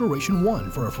 Call Restoration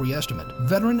One for a free estimate.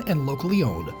 Veteran and locally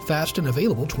owned, fast and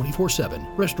available 24/7.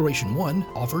 Restoration One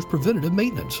offers preventative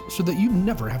maintenance so that you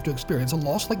never have to experience a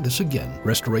loss like this again.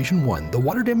 Restoration One, the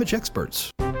water damage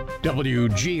experts.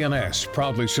 WGNS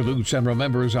proudly salutes and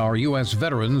remembers our U.S.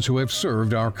 veterans who have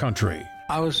served our country.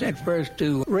 I was sent first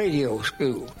to radio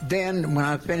school. Then, when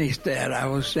I finished that, I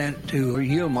was sent to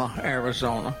Yuma,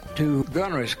 Arizona, to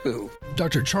gunnery school.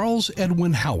 Dr. Charles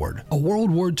Edwin Howard, a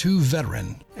World War II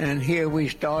veteran. And here we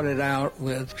started out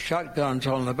with shotguns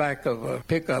on the back of a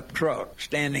pickup truck,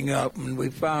 standing up, and we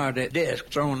fired at disc,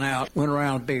 thrown out, went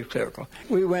around a big circle.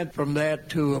 We went from that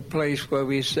to a place where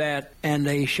we sat, and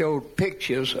they showed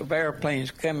pictures of airplanes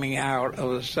coming out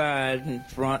of the side and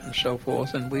front and so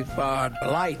forth, and we fired a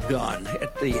light gun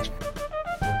at these.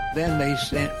 Then they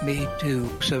sent me to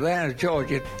Savannah,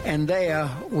 Georgia, and there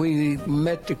we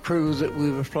met the crew that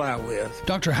we would fly with.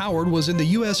 Dr. Howard was in the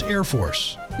U.S. Air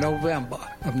Force. November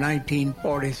of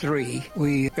 1943,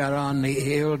 we got on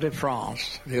the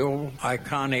Ile-de-France, the old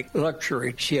iconic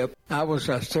luxury ship. I was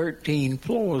 13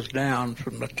 floors down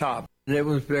from the top. It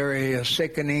was very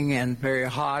sickening and very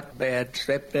hot. I had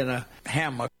slept in a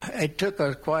hammock. It took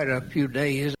us quite a few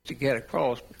days to get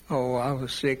across. Oh, I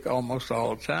was sick almost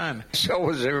all the time. So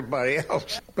was everybody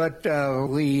else. But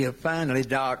we finally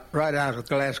docked right out of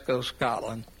Glasgow,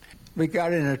 Scotland. We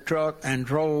got in a truck and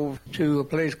drove to a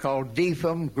place called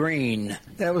Deetham Green.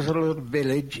 That was a little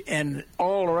village, and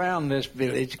all around this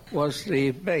village was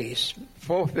the base,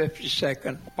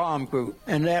 452nd Bomb Group,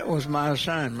 and that was my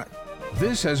assignment.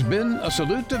 This has been a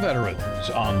Salute to Veterans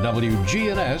on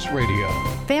WGNS Radio.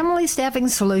 Family Staffing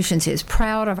Solutions is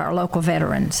proud of our local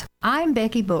veterans. I'm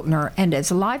Becky Bookner, and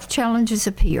as life challenges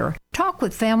appear, Talk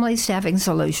with Family Staffing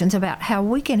Solutions about how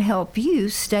we can help you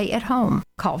stay at home.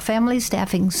 Call Family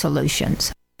Staffing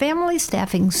Solutions. Family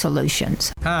Staffing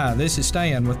Solutions. Hi, this is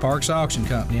Stan with Parks Auction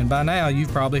Company, and by now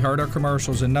you've probably heard our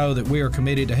commercials and know that we are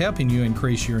committed to helping you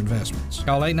increase your investments.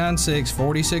 Call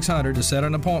 896-4600 to set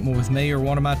an appointment with me or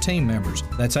one of my team members.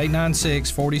 That's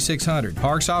 896-4600.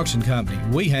 Parks Auction Company.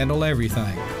 We handle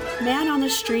everything. Man on the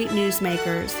Street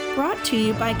Newsmakers, brought to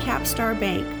you by Capstar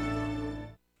Bank.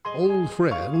 Old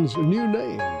friends, new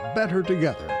name, better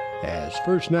together. As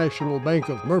First National Bank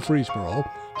of Murfreesboro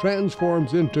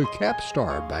transforms into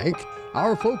Capstar Bank,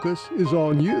 our focus is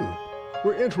on you.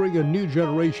 We're entering a new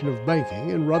generation of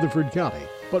banking in Rutherford County,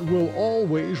 but will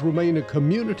always remain a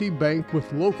community bank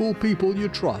with local people you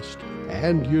trust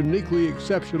and uniquely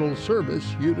exceptional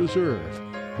service you deserve.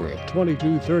 We're at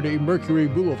 2230 Mercury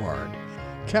Boulevard.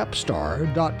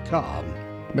 Capstar.com.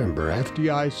 Member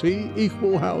FDIC,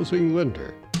 Equal Housing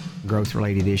Lender.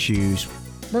 Growth-related issues.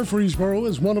 Murfreesboro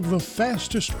is one of the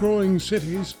fastest growing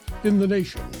cities in the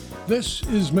nation. This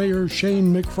is Mayor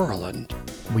Shane McFarland.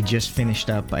 We just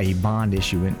finished up a bond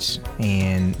issuance,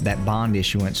 and that bond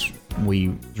issuance,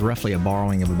 roughly a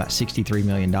borrowing of about $63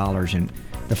 million, and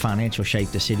the financial shape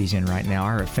the city's in right now,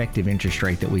 our effective interest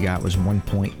rate that we got was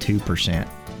 1.2%.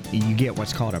 You get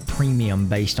what's called a premium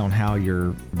based on how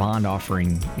your bond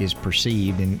offering is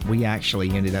perceived, and we actually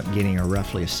ended up getting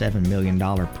roughly a $7 million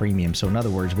premium. So in other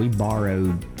words, we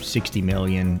borrowed $60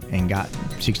 million and got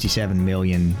 $67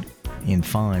 million in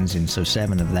funds, and so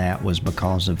 7 of that was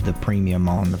because of the premium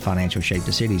on the financial shape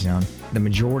the city's on. The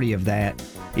majority of that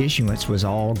issuance was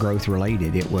all growth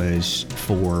related. It was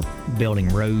for building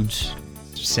roads.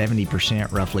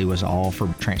 70% roughly was all for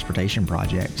transportation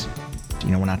projects. You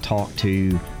know, when I talk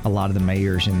to a lot of the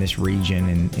mayors in this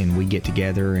region and we get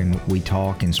together and we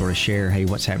talk and sort of share, hey,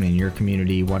 what's happening in your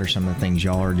community? What are some of the things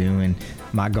y'all are doing?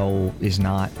 My goal is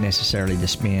not necessarily to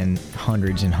spend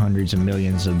hundreds and hundreds of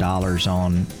millions of dollars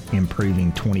on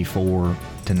improving 24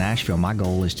 to Nashville. My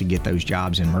goal is to get those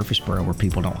jobs in Murfreesboro where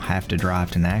people don't have to drive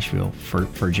to Nashville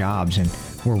for jobs. And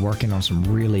we're working on some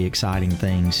really exciting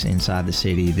things inside the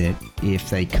city that, if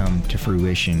they come to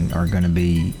fruition, are going to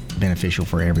be beneficial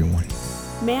for everyone.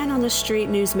 Man on the Street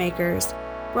Newsmakers,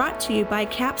 brought to you by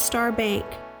Capstar Bank.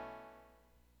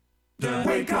 The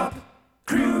Wake Up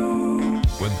Crew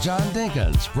with John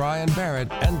Dinkins, Brian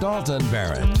Barrett, and Dalton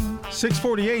Barrett.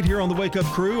 6:48 here on the Wake Up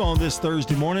Crew on this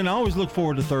Thursday morning. I always look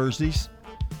forward to Thursdays.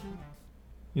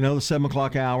 You know, the 7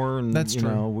 o'clock hour, and that's true.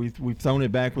 You know, we've thrown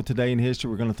it back with Today in History.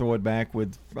 We're going to throw it back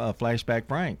with Flashback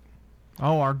Frank.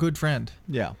 Oh, our good friend.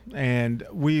 Yeah, and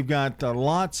we've got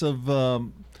lots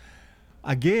of.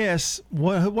 I guess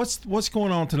what's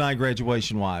going on tonight,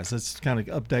 graduation wise? Let's kind of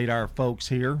update our folks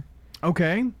here.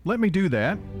 Okay, let me do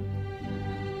that.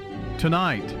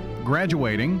 Tonight,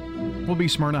 graduating will be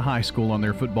Smyrna High School on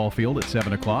their football field at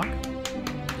 7 o'clock.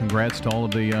 Congrats to all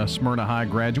of the Smyrna High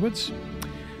graduates.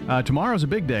 Tomorrow's a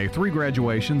big day. 3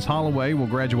 graduations. Holloway will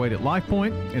graduate at Life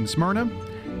Point in Smyrna,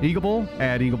 Eagleville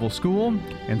at Eagleville School,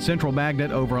 and Central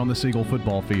Magnet over on the Siegel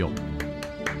football field.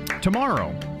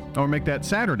 Tomorrow, or make that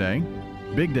Saturday,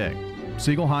 big day.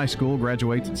 Siegel High School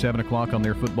graduates at 7 o'clock on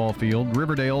their football field.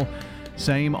 Riverdale,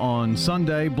 same on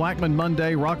Sunday. Blackman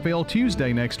Monday. Rockville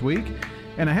Tuesday next week.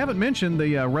 And I haven't mentioned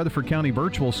the Rutherford County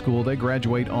Virtual School. They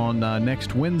graduate on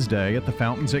next Wednesday at the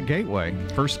Fountains at Gateway.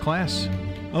 First class.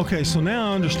 Okay, so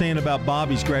now I understand about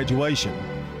Bobby's graduation.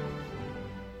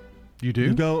 You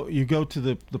do? You go to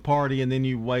the party and then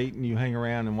you wait and you hang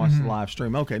around and watch the live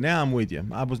stream. Okay, now I'm with you.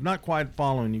 I was not quite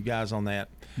following you guys on that.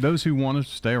 Those who want to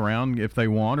stay around, if they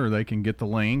want, or they can get the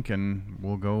link and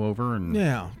we'll go over and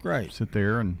great. Sit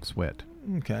there and sweat.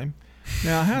 Okay.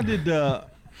 Now, how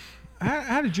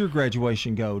did your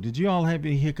graduation go? Did you all have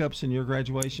any hiccups in your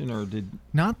graduation, or did?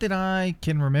 Not that I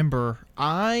can remember.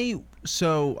 I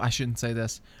shouldn't say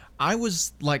this. I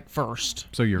was like first.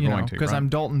 So you're going to, because right? I'm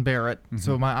Dalton Barrett. Mm-hmm.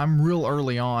 So I'm real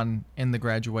early on in the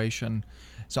graduation.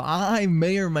 So I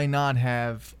may or may not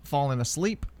have fallen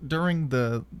asleep during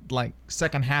the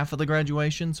second half of the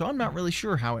graduation. So I'm not really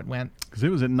sure how it went. Because it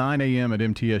was at 9 a.m. at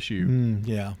MTSU.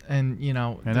 Yeah. And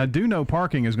And I do know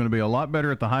parking is going to be a lot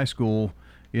better at the high school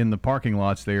in the parking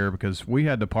lots there, because we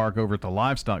had to park over at the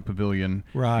livestock pavilion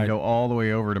and go all the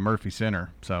way over to Murphy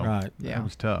Center. So that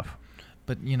was tough.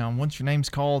 But once your name's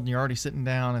called and you're already sitting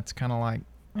down, it's kind of like,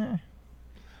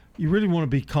 You really want to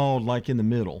be called like in the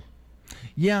middle.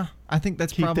 Yeah, I think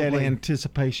that's Keep probably... that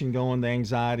anticipation going, the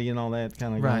anxiety and all that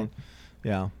kind of going.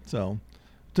 Yeah. So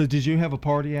did you have a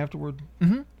party afterward?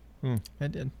 Mm-hmm. I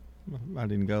did. I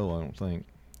didn't go, I don't think.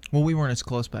 Well, we weren't as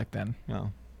close back then.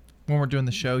 No. When we're doing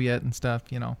the show yet and stuff,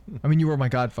 I mean, you were my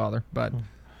godfather, but...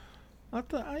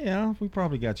 Yeah, we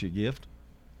probably got you a gift.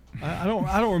 I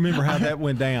don't remember how that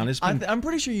went down. I'm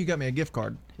pretty sure you got me a gift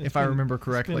card, if I remember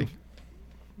correctly.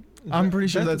 I'm pretty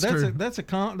sure that's true. That's a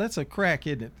crack,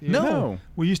 isn't it? No.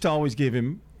 We used to always give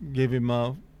him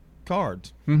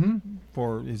cards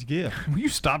for his gift. Will you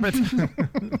stop it?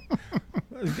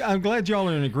 I'm glad y'all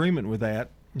are in agreement with that.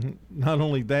 Not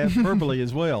only that, verbally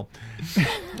as well.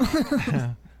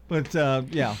 But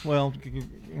yeah, well,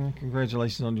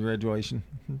 congratulations on your graduation.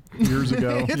 Years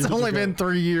ago. It's only been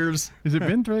 3 years. Has it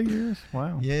been 3 years?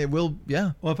 Wow. Yeah, it will.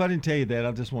 Yeah. Well, if I didn't tell you that,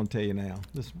 I just want to tell you now.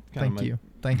 Thank you.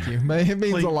 It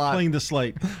means a lot. Clean the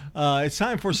slate. It's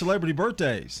time for celebrity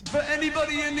birthdays. For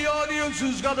anybody in the audience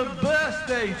who's got a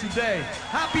birthday today,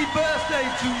 happy birthday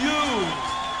to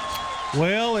you.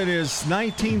 Well, it is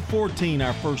 1914,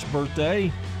 our first birthday.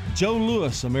 Joe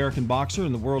Louis, American boxer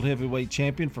and the world heavyweight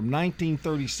champion from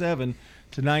 1937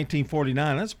 to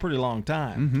 1949. That's a pretty long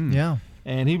time. Mm-hmm. Yeah.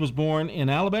 And he was born in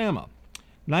Alabama.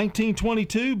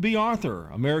 1922, Bea Arthur,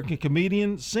 American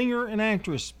comedian, singer, and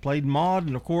actress, played Maude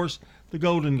and, of course, the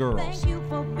Golden Girls. Thank you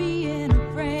for being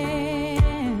a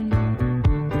friend.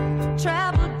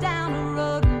 Travel down the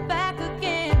road and back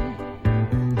again.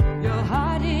 Your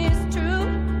heart is true.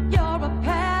 You're a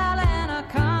pal and a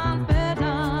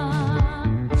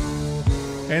confidant.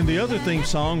 And the other theme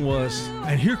song was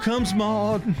 "And Here Comes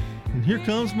Maude, and Here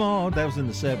Comes Maude." That was in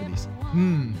the 70s.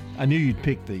 I knew you'd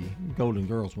pick the Golden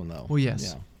Girls one, though. Well, yes.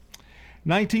 Yeah.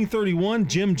 1931,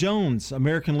 Jim Jones,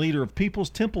 American leader of People's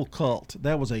Temple cult.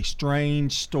 That was a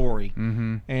strange story.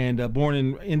 Mm-hmm. And born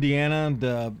in Indiana, and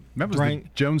that was the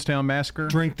Jonestown Massacre.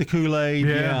 Drink the Kool-Aid,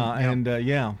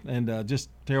 and just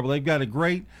terrible. They've got a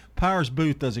great Powers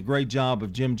Booth does a great job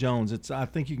of Jim Jones. I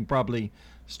think you can probably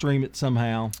stream it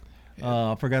somehow.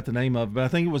 I forgot the name of it, but I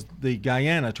think it was the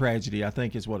Guyana tragedy, I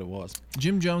think is what it was.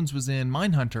 Jim Jones was in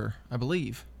Mindhunter, I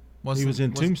believe. He was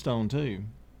in Tombstone, too.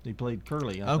 He played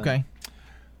Curly, I think. Okay.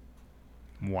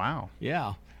 Wow.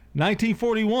 Yeah.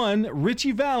 1941,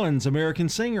 Richie Valens, American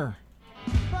singer.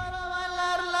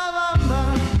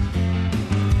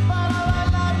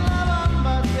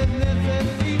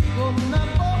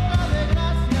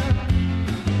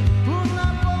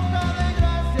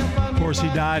 Of course, he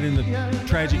died in the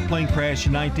tragic plane crash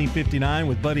in 1959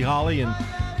 with Buddy Holly and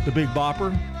the Big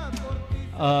Bopper.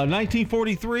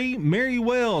 1943, Mary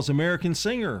Wells, American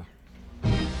singer.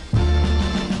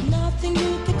 Nothing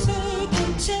you can say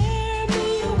can tear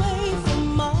me away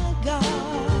from my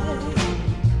God.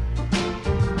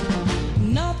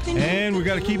 Nothing. And we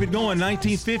got to keep it going.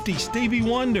 1950, Stevie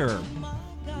Wonder.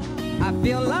 I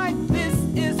feel like this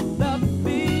is the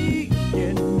beginning.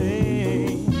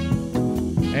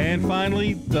 And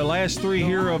finally, the last three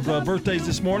here of birthdays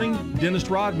this morning: Dennis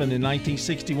Rodman in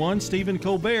 1961, Stephen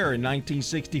Colbert in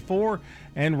 1964,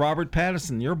 and Robert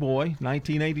Pattinson, your boy,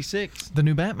 1986. The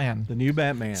new Batman. The new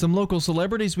Batman. Some local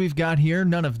celebrities we've got here.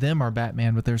 None of them are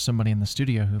Batman, but there's somebody in the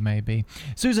studio who may be.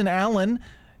 Susan Allen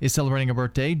is celebrating a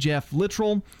birthday. Jeff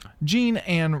Littrell, Gene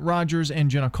Ann Rogers, and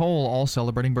Jenna Cole all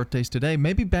celebrating birthdays today.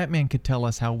 Maybe Batman could tell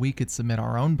us how we could submit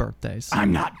our own birthdays.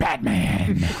 I'm not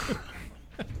Batman.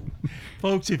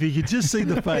 Folks, if you could just see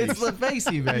the face. It's the face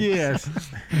he makes. Yes.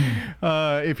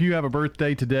 If you have a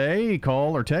birthday today,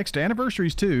 call or text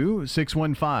anniversaries to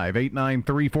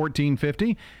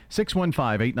 615-893-1450,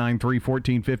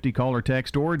 615-893-1450. Call or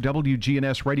text or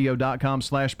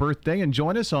WGNSradio.com/birthday and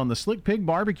join us on the Slick Pig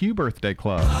Barbecue Birthday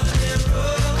Club.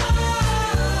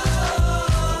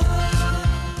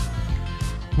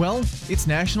 Well, it's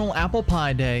National Apple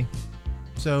Pie Day.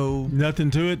 So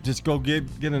nothing to it. Just go get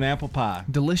an apple pie.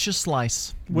 Delicious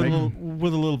slice with a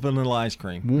little vanilla ice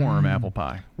cream. Warm apple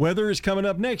pie. Weather is coming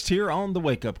up next here on the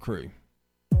Wake Up Crew.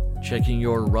 Checking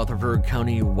your Rutherford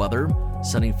County weather.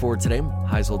 Sunny for today.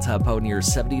 Highs will top out near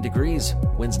 70 degrees.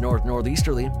 Winds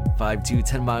north-northeasterly, 5 to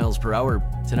 10 miles per hour.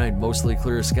 Tonight, mostly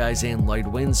clear skies and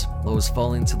light winds. Lows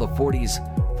falling to the 40s.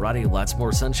 Friday, lots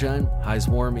more sunshine. Highs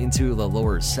warm into the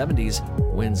lower 70s.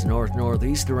 Winds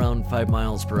north-northeast around 5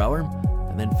 miles per hour.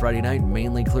 And then Friday night,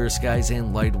 mainly clear skies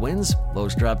and light winds.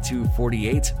 Lows drop to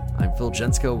 48. I'm Phil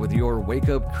Jensko with your Wake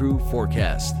Up Crew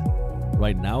forecast.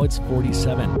 Right now, it's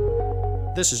 47.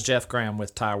 This is Jeff Graham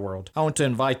with Tire World. I want to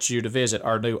invite you to visit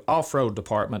our new off-road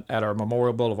department at our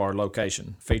Memorial Boulevard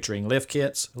location, featuring lift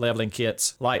kits, leveling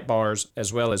kits, light bars,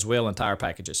 as well as wheel and tire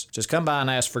packages. Just come by and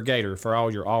ask for Gator for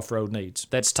all your off-road needs.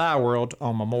 That's Tire World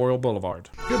on Memorial Boulevard.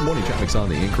 Good morning. Traffic's on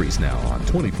the increase now on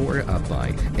 24 up by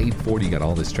 840. Got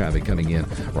all this traffic coming in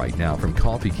right now from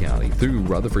Coffee County through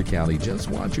Rutherford County. Just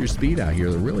watch your speed out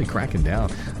here. They're really cracking down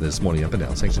this morning up and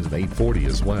down sections of 840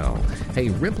 as well. Hey,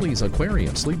 Ripley's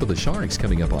Aquarium, Sleep with the Sharks,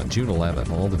 coming up on June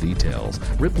 11th. All the details.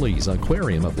 Ripley's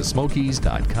Aquarium of the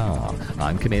Smokies.com.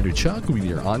 I'm Commander Chuck with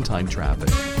your on-time traffic.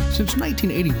 Since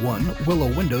 1981,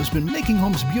 Willow Window's been making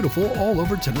homes beautiful all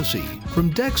over Tennessee, from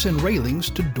decks and railings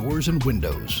to doors and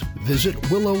windows. Visit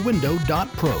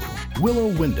willowwindow.pro. Willow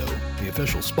Window, the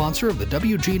official sponsor of the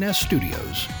WGNS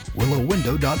studios.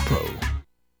 willowwindow.pro.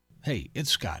 Hey,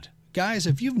 it's Scott. Guys,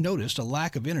 if you've noticed a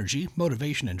lack of energy,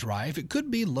 motivation, and drive, it could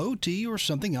be low T or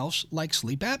something else like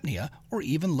sleep apnea or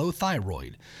even low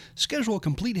thyroid. Schedule a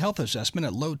complete health assessment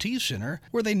at Low T Center,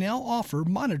 where they now offer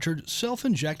monitored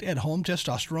self-inject at-home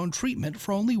testosterone treatment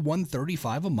for only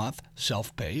 $135 a month,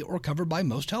 self-pay, or covered by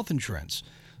most health insurance.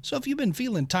 So if you've been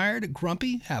feeling tired,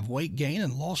 grumpy, have weight gain,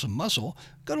 and loss of muscle,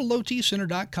 go to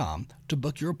lowtcenter.com to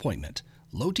book your appointment.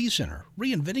 Low T Center,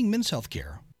 reinventing men's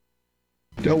healthcare.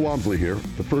 Del Walmsley here.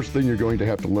 The first thing you're going to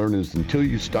have to learn is until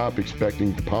you stop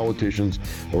expecting the politicians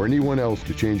or anyone else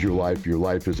to change your life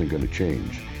isn't going to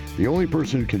change. The only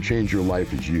person who can change your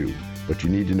life is you, but you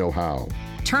need to know how.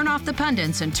 Turn off the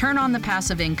pundits and turn on the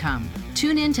passive income.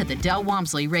 Tune in to the Del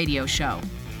Walmsley Radio Show.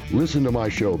 Listen to my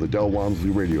show, the Del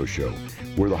Walmsley Radio Show,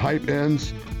 where the hype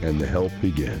ends and the help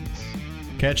begins.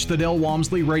 Catch the Del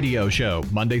Walmsley Radio Show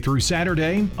Monday through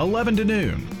Saturday, 11 to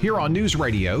noon, here on News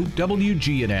Radio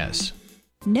WGNS.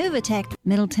 Novatech,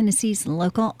 Middle Tennessee's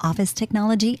local office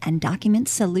technology and document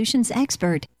solutions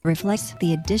expert, reflects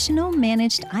the additional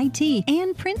managed IT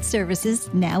and print services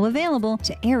now available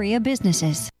to area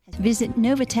businesses. Visit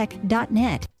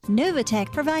Novatech.net.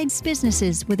 Novatech provides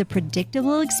businesses with a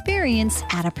predictable experience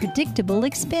at a predictable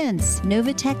expense.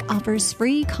 Novatech offers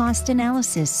free cost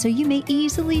analysis so you may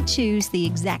easily choose the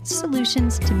exact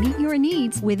solutions to meet your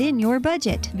needs within your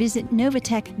budget. Visit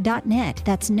Novatech.net.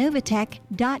 That's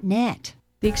Novatech.net.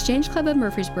 The Exchange Club of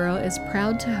Murfreesboro is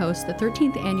proud to host the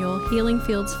 13th annual Healing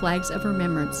Fields Flags of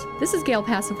Remembrance. This is Gail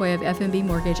Passaway of FMB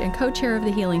Mortgage and co-chair of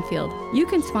the Healing Field. You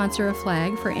can sponsor a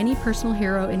flag for any personal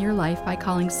hero in your life by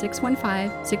calling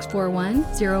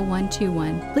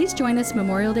 615-641-0121. Please join us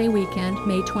Memorial Day weekend,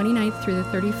 May 29th through the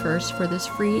 31st for this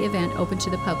free event open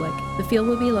to the public. The field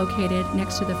will be located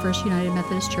next to the First United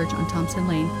Methodist Church on Thompson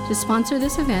Lane. To sponsor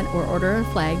this event or order a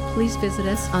flag, please visit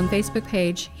us on Facebook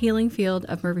page Healing Field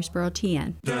of Murfreesboro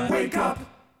TN. The Wake Up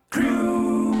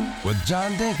Crew with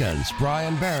John Dinkins,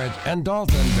 Brian Barrett, and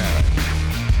Dalton Barrett.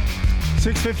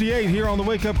 6:58 here on the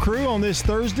Wake Up Crew on this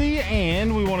Thursday,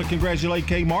 and we want to congratulate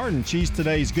Kay Martin. She's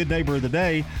today's Good Neighbor of the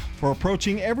Day for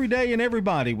approaching every day and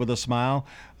everybody with a smile.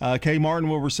 Kay Martin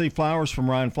will receive flowers from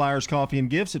Ryan Flowers Coffee and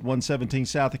Gifts at 117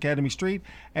 South Academy Street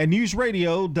and News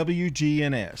Radio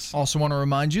WGNS. Also want to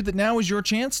remind you that now is your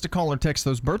chance to call or text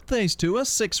those birthdays to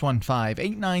us.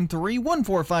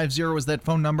 615-893-1450 is that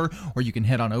phone number, or you can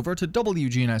head on over to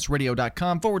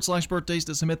WGNSradio.com/birthdays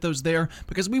to submit those there,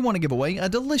 because we want to give away a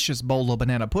delicious bowl of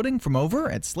banana pudding from over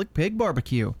at Slick Pig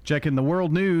Barbecue. Checking the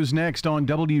world news next on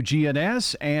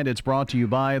WGNS, and it's brought to you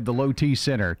by the Low T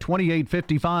Center,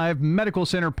 2855 Medical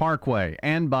Center Parkway,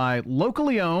 and by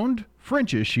locally owned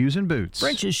French's Shoes and Boots.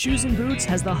 French's Shoes and Boots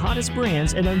has the hottest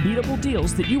brands and unbeatable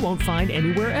deals that you won't find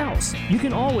anywhere else. You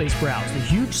can always browse the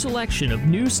huge selection of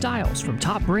new styles from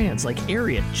top brands like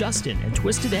Ariat, Justin, and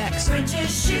Twisted X.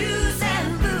 French's Shoes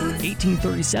and Boots.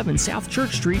 1837 South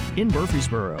Church Street in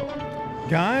Murfreesboro.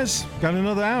 Guys, got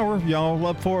another hour. Y'all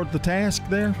up for the task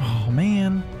there? Oh,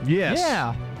 man. Yes.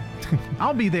 Yeah.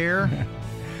 I'll be there.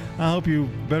 I hope you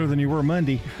better than you were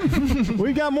Monday.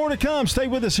 We've got more to come. Stay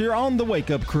with us here on the Wake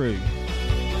Up Crew.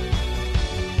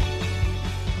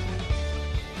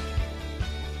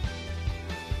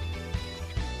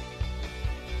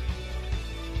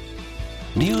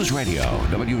 News Radio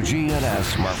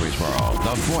WGNS Murfreesboro,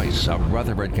 the voice of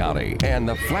Rutherford County, and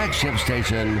the flagship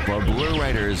station for Blue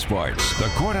Raiders sports. The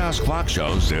Courthouse clock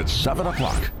shows it's 7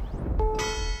 o'clock.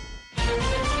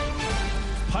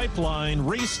 Pipeline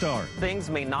restart. Things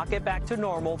may not get back to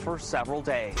normal for several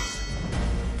days.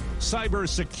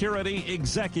 Cybersecurity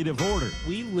executive order.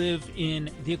 We live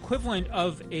in the equivalent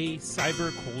of a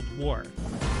cyber Cold War.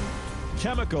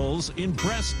 Chemicals in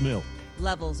breast milk.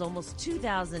 Levels almost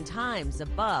 2,000 times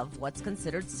above what's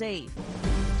considered safe.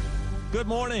 Good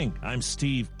morning. I'm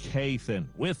Steve Kathan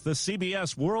with the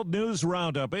CBS World News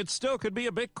Roundup. It still could be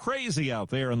a bit crazy out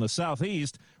there in the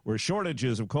southeast, where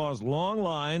shortages have caused long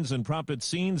lines and prompted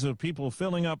scenes of people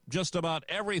filling up just about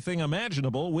everything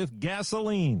imaginable with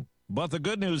gasoline. But the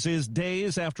good news is,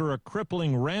 days after a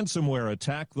crippling ransomware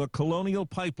attack, the Colonial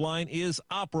Pipeline is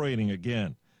operating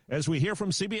again. As we hear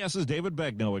from CBS's David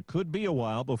Begnaud, it could be a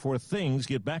while before things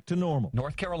get back to normal.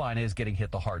 North Carolina is getting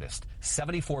hit the hardest.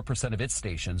 74% of its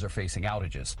stations are facing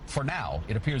outages. For now,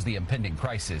 it appears the impending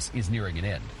crisis is nearing an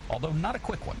end, although not a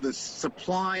quick one. The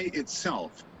supply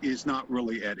itself is not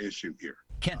really at issue here.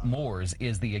 Kent Moores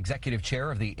is the executive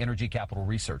chair of the Energy Capital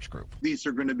Research Group. These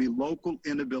are going to be local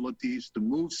inabilities to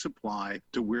move supply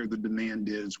to where the demand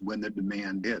is when the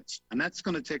demand hits. And that's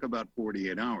going to take about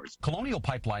 48 hours. Colonial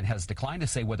Pipeline has declined to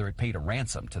say whether it paid a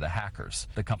ransom to the hackers.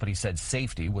 The company said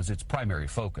safety was its primary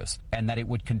focus and that it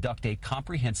would conduct a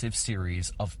comprehensive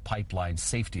series of pipeline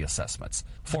safety assessments.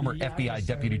 Former FBI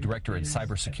Deputy Director and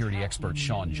cybersecurity expert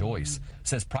Sean Joyce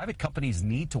says private companies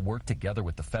need to work together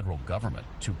with the federal government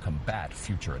to combat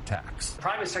future attacks.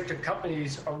 Private sector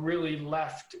companies are really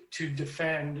left to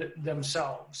defend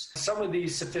themselves. Some of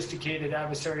these sophisticated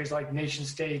adversaries like nation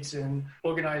states and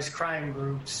organized crime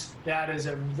groups, that is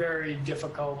a very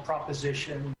difficult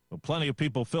proposition. Well, plenty of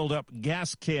people filled up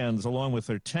gas cans along with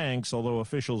their tanks, although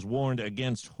officials warned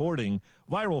against hoarding.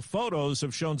 Viral photos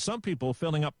have shown some people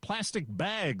filling up plastic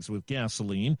bags with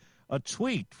gasoline. A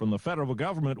tweet from the federal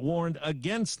government warned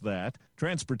against that.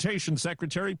 Transportation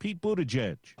Secretary Pete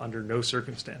Buttigieg. Under no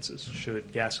circumstances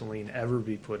should gasoline ever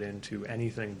be put into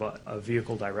anything but a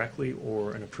vehicle directly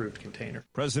or an approved container.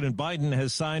 President Biden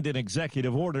has signed an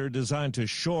executive order designed to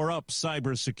shore up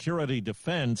cybersecurity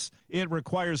defense. It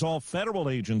requires all federal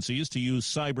agencies to use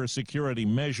cybersecurity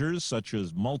measures such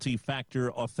as multi-factor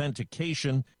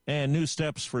authentication and new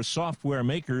steps for software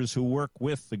makers who work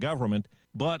with the government.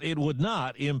 But it would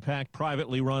not impact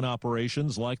privately run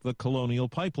operations like the Colonial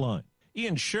Pipeline.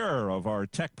 Ian Scher of our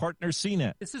tech partner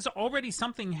CNET. This is already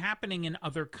something happening in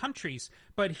other countries,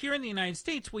 but here in the United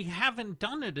States, we haven't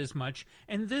done it as much,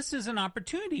 and this is an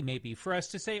opportunity maybe for us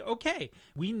to say, okay,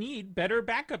 we need better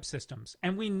backup systems,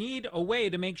 and we need a way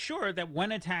to make sure that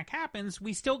when attack happens,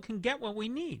 we still can get what we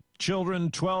need.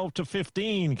 Children 12 to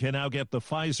 15 can now get the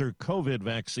Pfizer COVID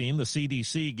vaccine. The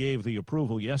CDC gave the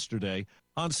approval yesterday.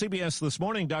 On CBS This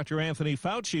Morning, Dr. Anthony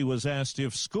Fauci was asked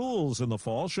if schools in the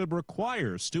fall should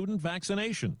require student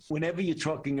vaccinations. Whenever you're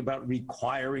talking about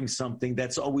requiring something,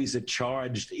 that's always a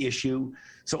charged issue.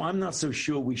 So I'm not so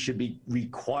sure we should be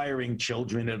requiring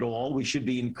children at all. We should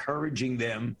be encouraging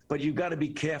them. But you've got to be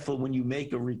careful when you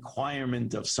make a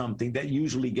requirement of something. That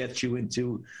usually gets you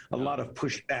into a lot of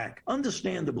pushback,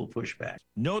 understandable pushback.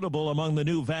 Notable among the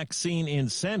new vaccine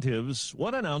incentives,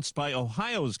 one announced by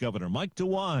Ohio's Governor Mike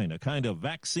DeWine, a kind of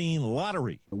vaccine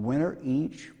lottery. The winner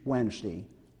each Wednesday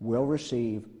will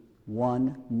receive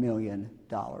 $1 million.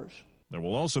 There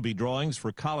will also be drawings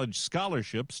for college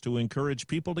scholarships to encourage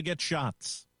people to get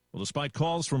shots. Well, despite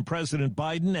calls from President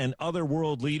Biden and other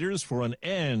world leaders for an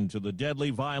end to the deadly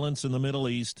violence in the Middle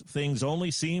East, things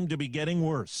only seem to be getting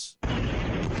worse.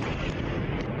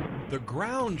 The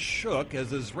ground shook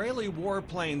as Israeli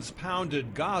warplanes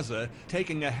pounded Gaza,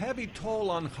 taking a heavy toll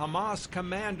on Hamas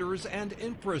commanders and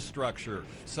infrastructure.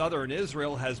 Southern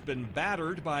Israel has been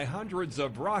battered by hundreds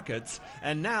of rockets,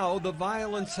 and now the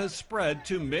violence has spread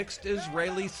to mixed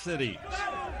Israeli cities.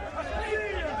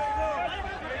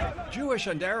 Jewish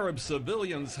and Arab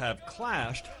civilians have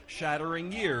clashed,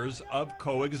 shattering years of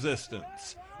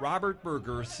coexistence. Robert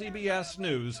Berger, CBS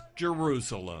News,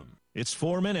 Jerusalem. It's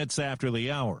 4 minutes after the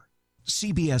hour.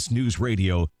 CBS News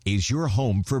Radio is your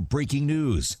home for breaking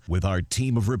news. With our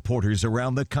team of reporters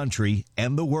around the country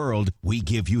and the world, we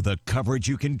give you the coverage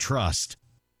you can trust.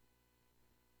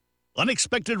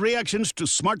 Unexpected reactions to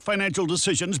smart financial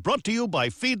decisions brought to you by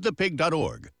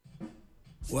feedthepig.org.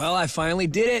 Well, I finally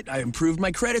did it. I improved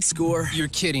my credit score. You're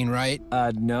kidding, right?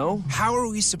 No. How are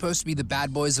we supposed to be the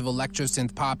bad boys of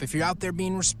electro-synth pop if you're out there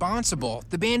being responsible?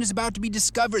 The band is about to be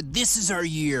discovered. This is our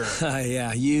year.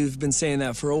 Yeah, you've been saying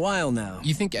that for a while now.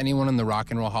 You think anyone in the Rock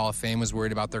and Roll Hall of Fame was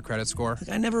worried about their credit score?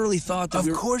 I never really thought that.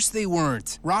 Of course they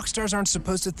weren't. Rock stars aren't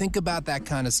supposed to think about that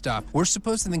kind of stuff. We're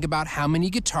supposed to think about how many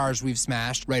guitars we've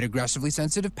smashed, write aggressively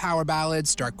sensitive power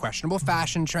ballads, start questionable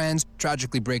fashion trends,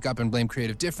 tragically break up and blame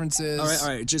creative differences. All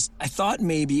right. I thought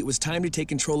maybe it was time to take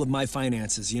control of my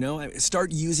finances, you know?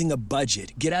 Start using a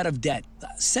budget, get out of debt,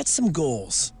 set some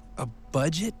goals. A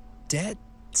budget? Debt?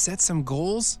 Set some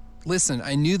goals? Listen,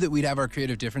 I knew that we'd have our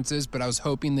creative differences, but I was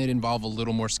hoping they'd involve a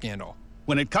little more scandal.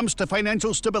 When it comes to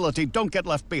financial stability, don't get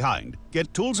left behind.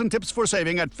 Get tools and tips for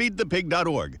saving at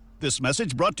feedthepig.org. This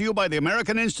message brought to you by the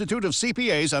American Institute of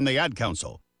CPAs and the Ad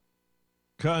Council.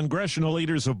 Congressional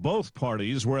leaders of both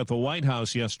parties were at the White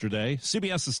House yesterday.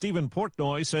 CBS's Stephen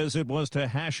Portnoy says it was to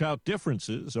hash out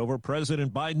differences over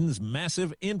President Biden's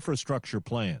massive infrastructure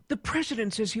plan. The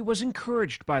president says he was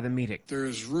encouraged by the meeting. There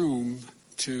is room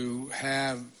to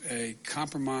have a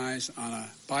compromise on a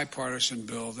bipartisan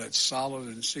bill that's solid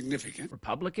and significant.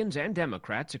 Republicans and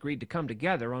Democrats agreed to come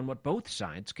together on what both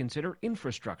sides consider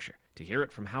infrastructure. To hear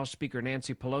it from House Speaker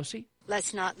Nancy Pelosi.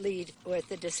 Let's not lead with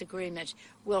a disagreement.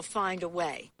 We'll find a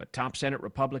way. But top Senate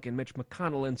Republican Mitch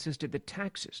McConnell insisted that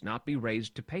taxes not be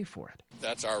raised to pay for it.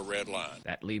 That's our red line.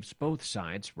 That leaves both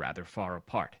sides rather far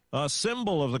apart. A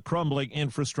symbol of the crumbling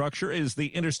infrastructure is the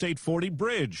Interstate 40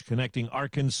 bridge connecting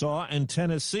Arkansas and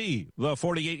Tennessee. The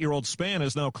 48-year-old span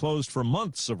is now closed for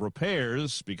months of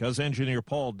repairs because engineer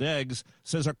Paul Deggs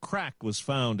says a crack was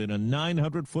found in a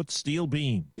 900-foot steel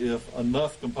beam. If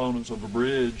enough components of a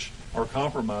bridge are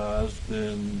compromised,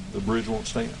 then the bridge won't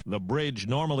stand. The bridge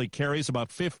normally carries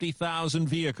about 50,000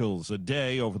 vehicles a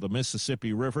day over the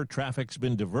Mississippi River. Traffic's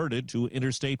been diverted to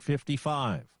Interstate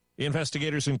 55.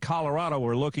 Investigators in Colorado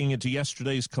are looking into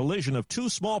yesterday's collision of two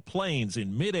small planes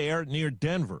in midair near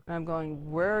Denver. I'm going,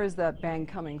 where is that bang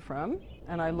coming from?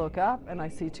 And I look up and I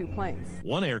see two planes.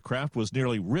 One aircraft was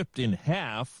nearly ripped in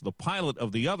half. The pilot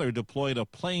of the other deployed a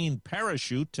plane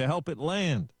parachute to help it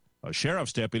land. A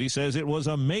sheriff's deputy says it was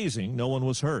amazing no one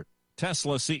was hurt.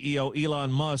 Tesla CEO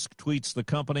Elon Musk tweets the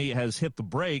company has hit the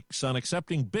brakes on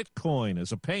accepting Bitcoin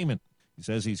as a payment. He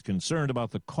says he's concerned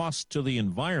about the cost to the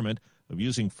environment of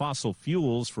using fossil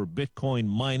fuels for Bitcoin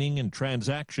mining and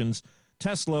transactions.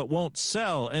 Tesla won't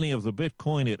sell any of the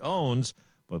Bitcoin it owns,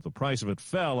 but the price of it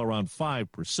fell around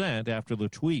 5% after the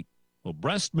tweet. Well,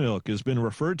 breast milk has been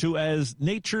referred to as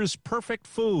nature's perfect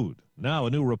food. Now,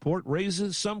 a new report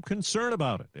raises some concern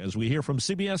about it, as we hear from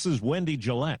CBS's Wendy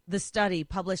Gillette. The study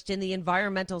published in the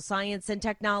Environmental Science and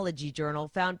Technology Journal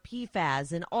found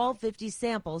PFAS in all 50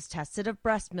 samples tested of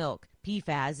breast milk.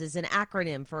 PFAS is an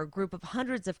acronym for a group of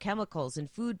hundreds of chemicals in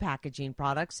food packaging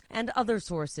products and other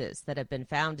sources that have been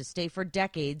found to stay for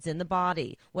decades in the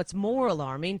body. What's more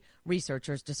alarming,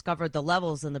 researchers discovered the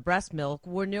levels in the breast milk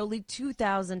were nearly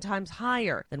 2,000 times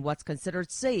higher than what's considered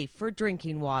safe for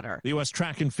drinking water. The U.S.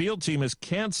 track and field team has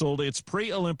canceled its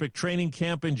pre-Olympic training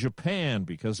camp in Japan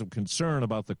because of concern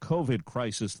about the COVID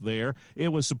crisis there. It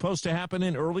was supposed to happen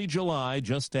in early July,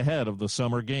 just ahead of the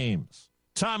Summer Games.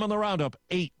 Time on the roundup,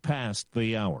 8 past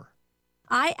the hour.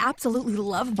 I absolutely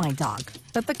love my dog,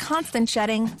 but the constant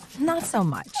shedding, not so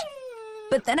much.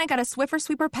 But then I got a Swiffer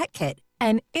Sweeper Pet Kit,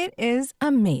 and it is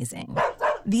amazing.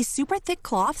 These super thick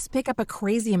cloths pick up a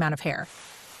crazy amount of hair.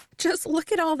 Just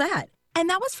look at all that. And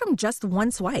that was from just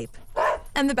one swipe.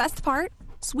 And the best part?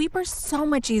 Sweeper's so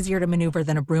much easier to maneuver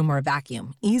than a broom or a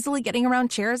vacuum, easily getting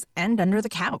around chairs and under the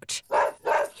couch.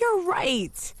 You're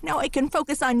right. Now I can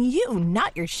focus on you,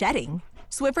 not your shedding.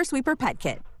 Swiffer Sweeper Pet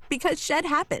Kit, because shed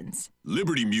happens.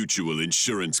 Liberty Mutual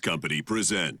Insurance Company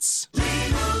presents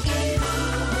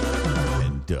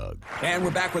and Doug. And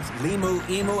we're back with Limu,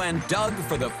 Emu, and Doug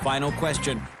for the final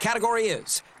question. Category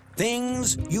is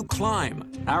things you climb.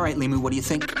 All right, Limu, what do you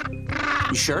think?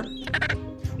 You sure?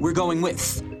 We're going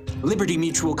with Liberty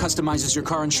Mutual customizes your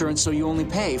car insurance so you only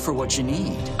pay for what you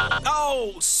need.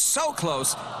 Oh, so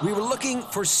close. We were looking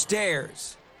for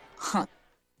stairs. Huh.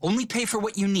 Only pay for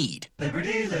what you need.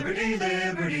 Liberty, liberty,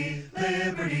 liberty,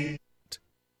 liberty.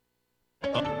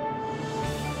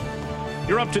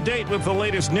 You're up to date with the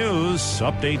latest news,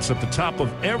 updates at the top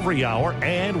of every hour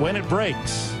and when it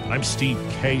breaks. I'm Steve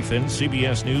Kathan,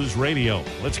 CBS News Radio.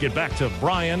 Let's get back to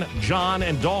Brian, John,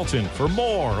 and Dalton for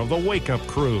more of the Wake Up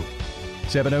Crew.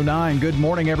 7:09. Good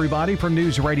morning, everybody, from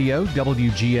News Radio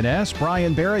WGNS.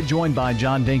 Brian Barrett joined by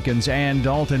John Dinkins and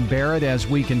Dalton Barrett as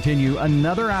we continue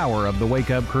another hour of the Wake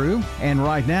Up Crew. And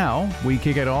right now, we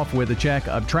kick it off with a check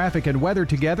of traffic and weather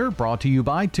together, brought to you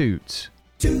by Toots.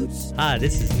 Toots. Hi,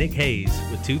 this is Nick Hayes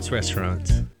with Toots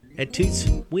Restaurants. At Toots,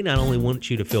 we not only want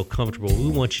you to feel comfortable, we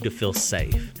want you to feel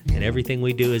safe. And everything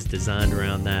we do is designed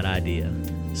around that idea.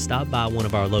 Stop by one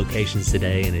of our locations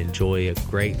today and enjoy a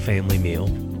great family meal.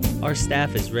 Our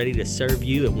staff is ready to serve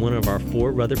you at one of our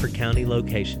 4 Rutherford County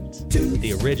locations.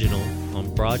 The Original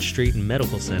on Broad Street and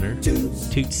Medical Center,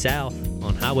 Toots South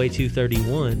on Highway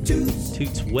 231,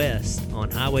 Toots West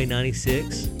on Highway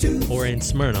 96, or in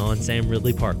Smyrna on Sam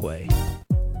Ridley Parkway.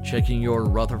 Checking your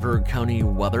Rutherford County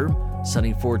weather.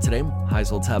 Sunny for today.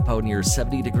 Highs will top out near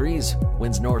 70 degrees.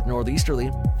 Winds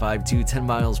north-northeasterly, 5 to 10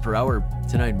 miles per hour.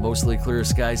 Tonight, mostly clear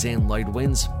skies and light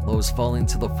winds. Lows falling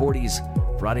to the 40s.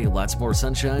 Friday, lots more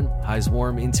sunshine. Highs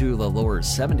warm into the lower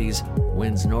 70s.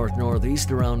 Winds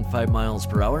north-northeast around 5 miles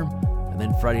per hour. And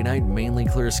then Friday night, mainly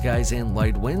clear skies and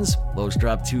light winds. Lows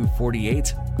drop to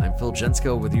 48. I'm Phil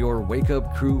Jensko with your Wake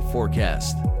Up Crew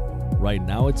forecast. Right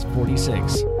now, it's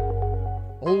 46.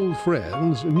 Old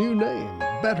friends, new name.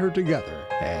 better together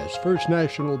as First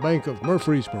National Bank of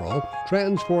Murfreesboro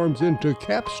transforms into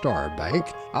Capstar Bank.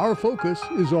 Our focus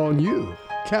is on you.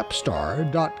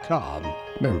 Capstar.com.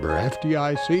 Member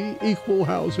FDIC, Equal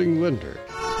Housing Lender.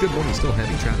 Good morning. Still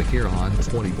heavy traffic here on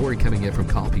 24 coming in from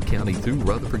Coffee County through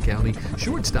Rutherford County.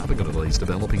 Short stopping delays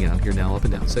developing out here now up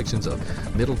and down sections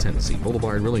of Middle Tennessee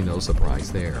Boulevard. Really no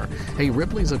surprise there. Hey,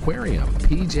 Ripley's Aquarium,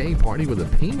 PJ Party with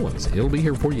the Penguins. It'll be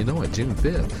here before you know it, June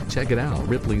 5th. Check it out,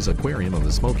 Ripley's Aquarium on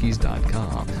the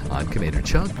Smokies.com. I'm Commander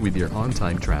Chuck with your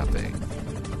on-time traffic.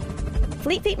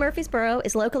 Fleet Feet Murfreesboro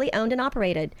is locally owned and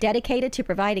operated, dedicated to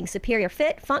providing superior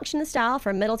fit, function, and style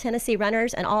for Middle Tennessee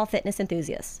runners and all fitness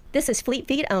enthusiasts. This is Fleet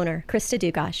Feet owner, Krista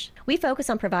Dugash. We focus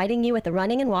on providing you with the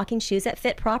running and walking shoes that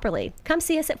fit properly. Come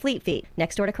see us at Fleet Feet,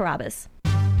 next door to Carrabba's.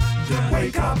 The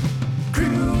Wake Up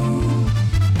Crew.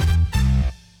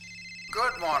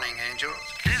 Good morning, angels.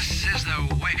 This is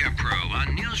the Wake Up Crew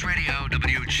on News Radio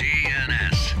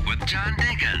WGNS with John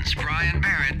Dinkins, Brian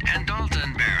Barrett, and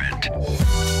Dalton Barrett.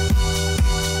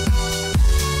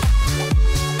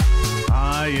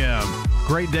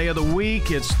 Great day of the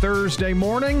week. It's Thursday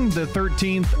morning, the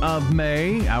 13th of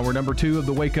May. Hour number 2 of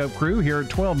the Wake Up Crew here at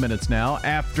 12 minutes now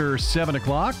after 7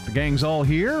 o'clock. The gang's all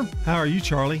here. How are you,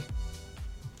 Charlie?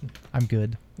 I'm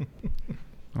good.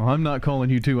 Well, I'm not calling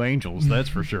you two angels, that's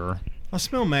for sure. I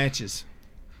smell matches.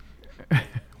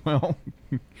 Well,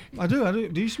 I do.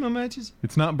 Do you smell matches?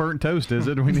 It's not burnt toast, is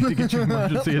it? We need to get you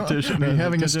emergency attention. Are you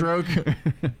having a stroke?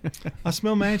 I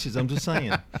smell matches. I'm just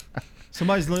saying.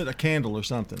 Somebody's lit a candle or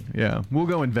something. Yeah, we'll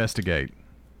go investigate.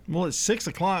 Well, it's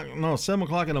 7 o'clock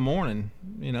in the morning.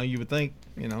 You know, you would think,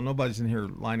 nobody's in here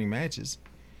lighting matches.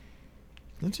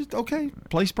 It's just, okay,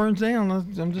 place burns down.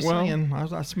 I'm just saying,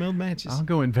 I smelled matches. I'll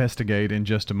go investigate in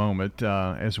just a moment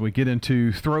as we get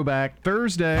into Throwback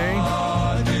Thursday.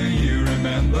 Do you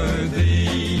remember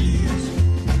these?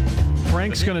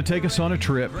 Frank's going to take us on a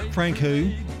trip. Frank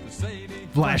who?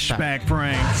 Flashback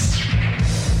Frank.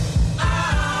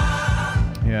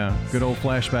 Yeah, good old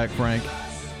Flashback Frank.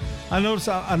 I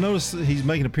noticed he's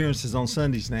making appearances on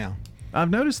Sundays now. I've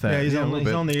noticed that. Yeah, he's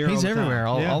on the air. He's everywhere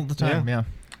all the time. Yeah.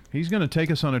 He's going to take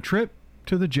us on a trip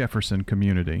to the Jefferson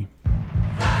community.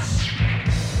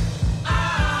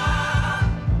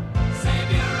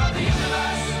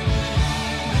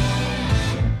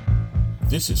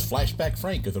 This is Flashback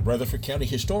Frank of the Rutherford County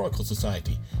Historical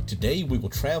Society. Today we will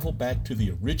travel back to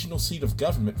the original seat of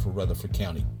government for Rutherford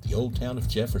County, the old town of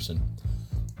Jefferson.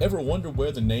 Ever wonder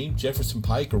where the name Jefferson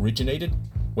Pike originated?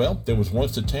 Well, there was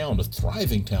once a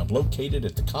thriving town located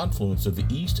at the confluence of the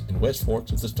east and west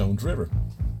forks of the Stones River.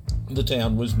 The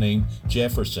town was named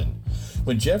Jefferson.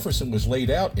 When Jefferson was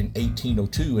laid out in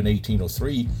 1802 and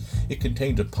 1803, it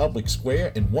contained a public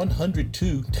square and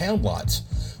 102 town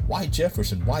lots. Why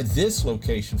Jefferson? Why this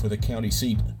location for the county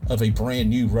seat of a brand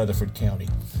new Rutherford County?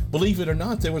 Believe it or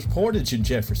not, there was portage in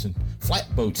Jefferson.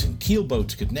 Flatboats and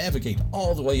keelboats could navigate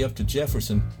all the way up to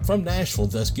Jefferson from Nashville,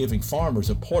 thus giving farmers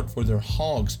a port for their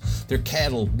hogs, their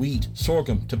cattle, wheat,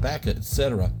 sorghum, tobacco,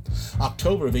 etc.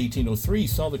 October of 1803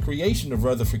 saw the creation of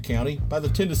Rutherford County by the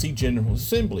Tennessee General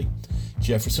Assembly.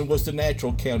 Jefferson was the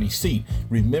natural county seat.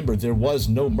 Remember, there was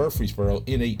no Murfreesboro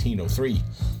in 1803.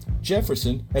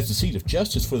 Jefferson, as the seat of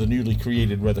justice for the newly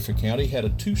created Rutherford County, had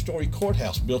a 2-story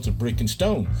courthouse built of brick and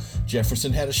stone.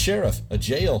 Jefferson had a sheriff, a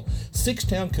jail, 6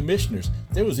 town commissioners.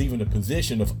 There was even a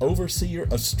position of overseer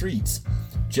of streets.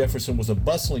 Jefferson was a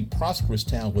bustling, prosperous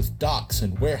town with docks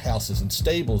and warehouses and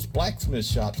stables, blacksmith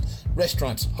shops,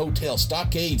 restaurants, hotels,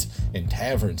 stockades, and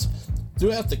taverns.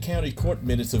 Throughout the county court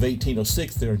minutes of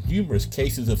 1806, there are numerous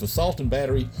cases of assault and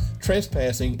battery,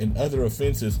 trespassing, and other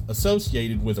offenses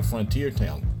associated with a frontier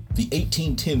town. The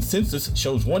 1810 census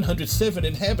shows 107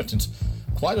 inhabitants,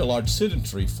 quite a large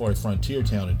citizenry for a frontier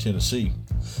town in Tennessee.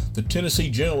 The Tennessee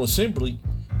General Assembly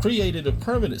created a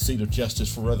permanent seat of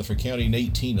justice for Rutherford County in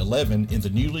 1811 in the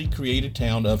newly created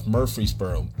town of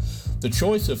Murfreesboro. The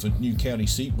choice of a new county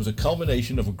seat was a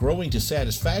culmination of a growing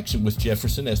dissatisfaction with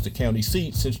Jefferson as the county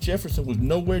seat, since Jefferson was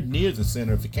nowhere near the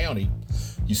center of the county.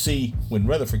 You see, when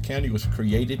Rutherford County was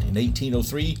created in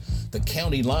 1803, the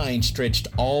county line stretched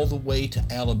all the way to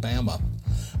Alabama.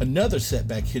 Another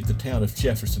setback hit the town of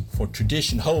Jefferson, for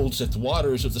tradition holds that the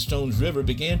waters of the Stones River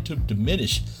began to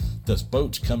diminish. Thus,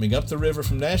 boats coming up the river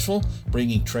from Nashville,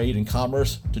 bringing trade and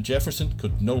commerce to Jefferson,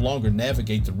 could no longer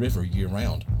navigate the river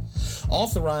year-round.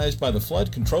 Authorized by the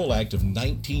Flood Control Act of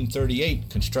 1938,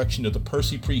 construction of the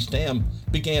Percy Priest Dam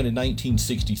began in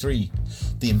 1963.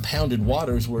 The impounded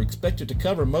waters were expected to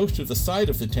cover most of the site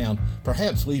of the town,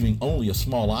 perhaps leaving only a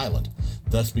small island.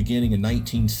 Thus, beginning in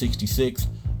 1966,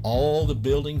 All the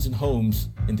buildings and homes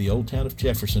in the old town of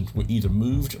Jefferson were either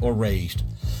moved or razed.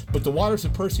 But the waters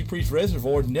of Percy Priest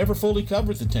Reservoir never fully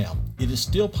covered the town. It is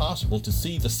still possible to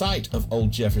see the site of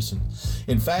Old Jefferson.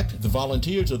 In fact, the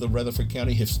volunteers of the Rutherford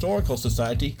County Historical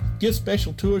Society give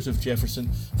special tours of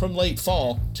Jefferson from late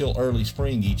fall till early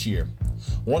spring each year.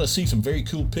 Want to see some very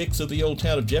cool pics of the old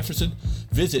town of Jefferson?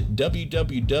 Visit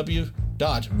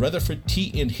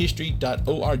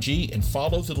www.rutherfordtnhistory.org and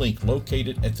follow the link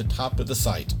located at the top of the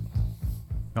site.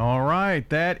 All right,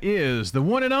 that is the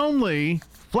one and only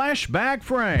Flashback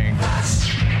Frank.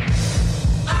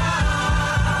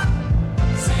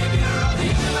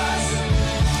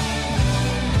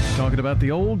 Talking about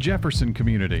the old Jefferson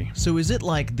community. So is it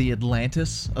like the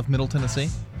Atlantis of Middle Tennessee?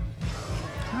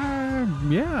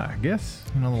 Yeah, I guess.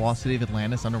 You know, the lost city of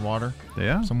Atlantis underwater?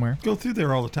 Yeah. Somewhere. Go through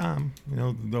there all the time. You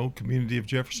know, the old community of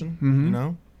Jefferson, Mm-hmm. you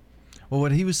know? Well,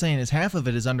 what he was saying is half of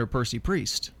it is under Percy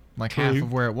Priest. Like half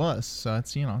of where it was. So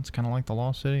it's, you know, it's kind of like the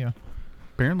lost city.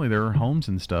 Apparently there are homes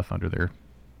and stuff under there,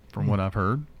 from what I've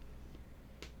heard.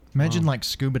 Imagine like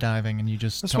scuba diving and you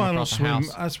just That's come why I don't across a swim.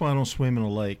 house. That's why I don't swim in a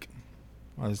lake.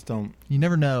 I just don't. You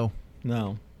never know.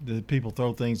 No, the people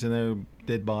throw things in there,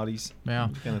 dead bodies. Yeah,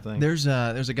 kind of thing. There's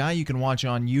a guy you can watch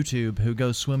on YouTube who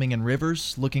goes swimming in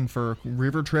rivers looking for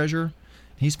river treasure.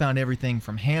 He's found everything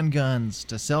from handguns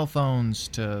to cell phones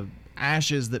to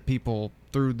ashes that people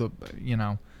threw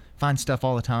find stuff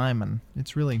all the time, and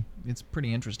it's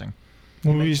pretty interesting.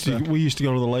 When we used to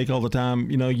go to the lake all the time.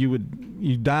 You know, you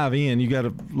dive in. You got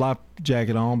a life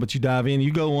jacket on, but you dive in.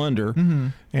 You go under,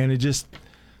 and it just.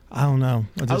 I don't know.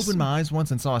 I opened my eyes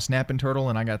once and saw a snapping turtle,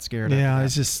 and I got scared. Yeah,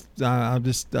 it's just I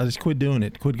just quit doing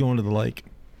it. Quit going to the lake.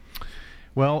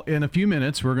 Well, in a few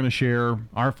minutes, we're going to share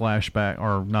our flashback,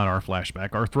 or not our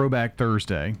flashback, our Throwback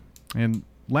Thursday. And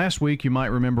last week, you might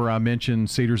remember I mentioned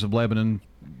Cedars of Lebanon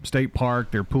State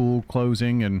Park, their pool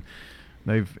closing, and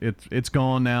it's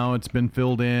gone now. It's been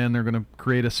filled in. They're going to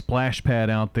create a splash pad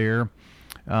out there.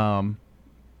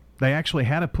 They actually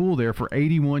had a pool there for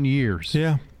 81 years.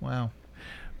 Yeah. Wow.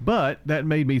 But that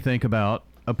made me think about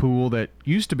a pool that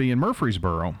used to be in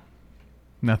Murfreesboro.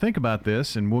 Now think about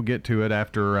this, and we'll get to it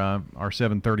after our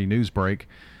 7:30 news break.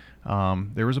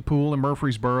 There was a pool in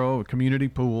Murfreesboro, a community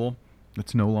pool,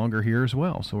 that's no longer here as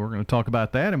well. So we're going to talk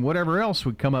about that and whatever else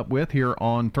we come up with here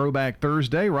on Throwback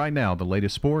Thursday. Right now, the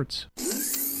latest sports.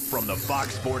 From the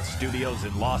Fox Sports Studios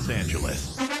in Los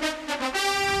Angeles,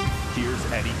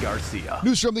 here's Eddie Garcia.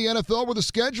 News from the NFL, where the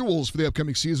schedules for the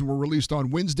upcoming season were released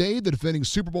on Wednesday. The defending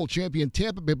Super Bowl champion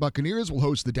Tampa Bay Buccaneers will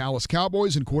host the Dallas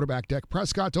Cowboys and quarterback Dak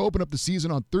Prescott to open up the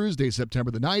season on Thursday, September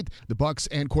the 9th. The Bucs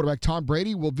and quarterback Tom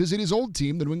Brady will visit his old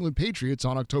team, the New England Patriots,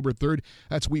 on October 3rd.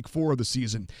 That's week 4 of the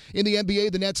season. In the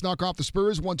NBA, the Nets knock off the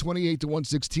Spurs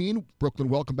 128-116. Brooklyn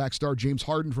welcome back star James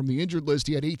Harden from the injured list.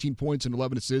 He had 18 points and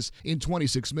 11 assists in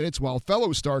 26 minutes, while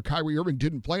fellow star Kyrie Irving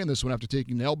didn't play in this one after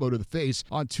taking an elbow to the face.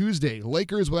 On Tuesday,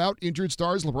 Lakers without injured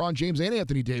stars LeBron James and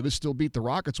Anthony Davis still beat the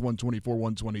Rockets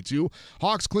 124-122.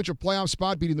 Hawks clinch a playoff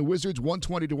spot, beating the Wizards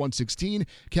 120-116.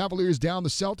 Cavaliers down the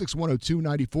Celtics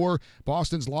 102-94.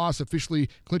 Boston's loss officially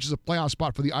clinches a playoff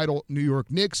spot for the idle New York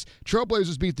Knicks.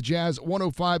 Trailblazers beat the Jazz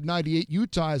 105-98.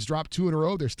 Utah has dropped 2 in a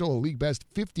row. They're still a league best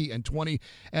 50-20.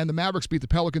 And the Mavericks beat the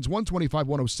Pelicans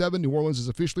 125-107. New Orleans is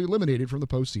officially eliminated from the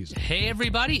postseason. Hey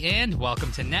everybody, and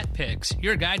welcome to NetPicks,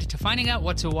 your guide to finding out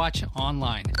what to watch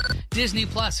online. Disney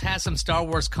Plus has some Star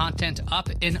Wars content up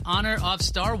in honor of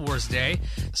Star Wars Day.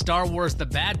 Star Wars The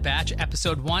Bad Batch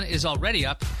Episode 1 is already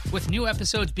up, with new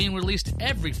episodes being released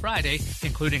every Friday,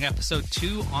 including Episode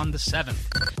 2 on the 7th.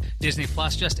 Disney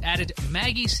Plus just added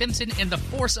Maggie Simpson in The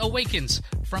Force Awakens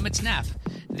from its nap.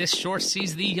 This short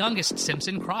sees the youngest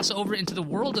Simpson cross over into the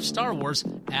world of Star Wars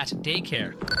at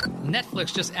daycare.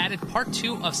 Netflix just added Part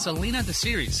 2 of Selena the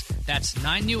series. That's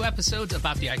 9 new episodes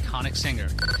about the iconic singer.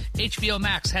 HBO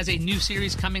Max has a new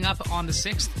series coming up on the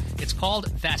 6th. It's called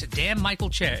That Damn Michael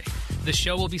Che. The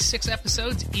show will be 6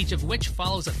 episodes, each of which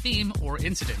follows a theme or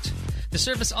incident. The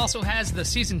service also has the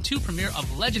Season 2 premiere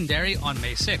of Legendary on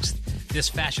May 6th. This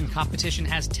fashion competition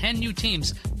has 10 new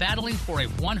teams battling for a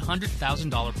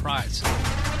 $100,000 prize.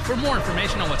 For more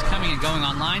information on what's coming and going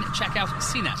online, check out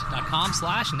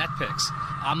cnet.com/netpicks.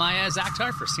 I'm Maya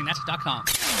Zakhtar for cnet.com.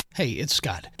 Hey, it's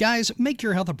Scott. Guys, make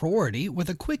your health a priority with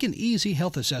a quick and easy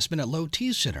health assessment at Low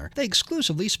T Center. They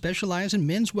exclusively specialize in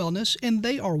men's wellness, and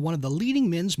they are one of the leading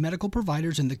men's medical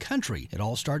providers in the country. It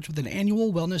all starts with an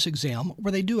annual wellness exam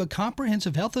where they do a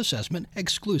comprehensive health assessment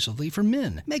exclusively for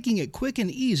men, making it quick and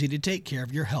easy to take care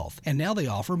of your health. And now they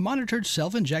offer monitored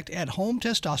self-inject at-home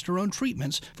testosterone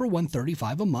treatments for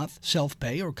 $135 a month,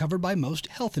 self-pay, or covered by most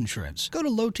health insurance. Go to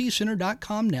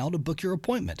lowtcenter.com now to book your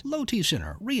appointment. Low T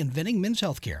Center, reinventing men's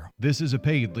healthcare. This is a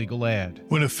paid legal ad.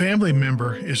 When a family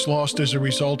member is lost as a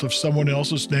result of someone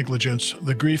else's negligence,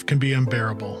 the grief can be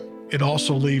unbearable. It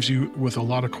also leaves you with a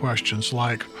lot of questions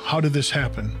like, how did this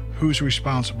happen? Who's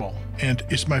responsible? And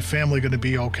is my family going to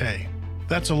be okay?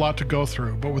 That's a lot to go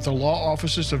through, but with the law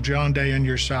offices of John Day on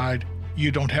your side, you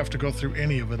don't have to go through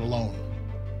any of it alone.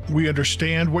 We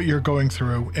understand what you're going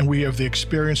through, and we have the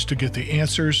experience to get the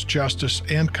answers, justice,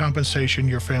 and compensation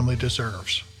your family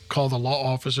deserves. Call the law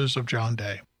offices of John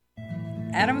Day.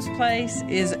 Adams Place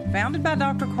is founded by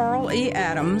Dr. Carl E.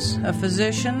 Adams, a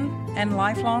physician and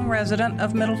lifelong resident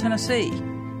of Middle Tennessee.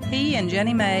 He and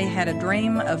Jenny May had a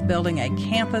dream of building a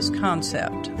campus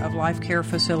concept of life care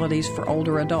facilities for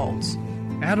older adults.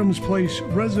 Adams Place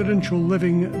Residential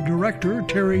Living Director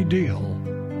Terry Deal.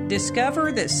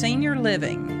 Discover that senior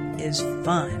living is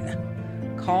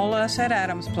fun. Call us at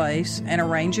Adams Place and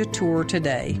arrange a tour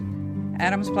today.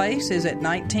 Adams Place is at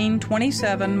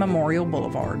 1927 Memorial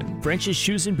Boulevard. French's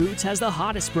Shoes and Boots has the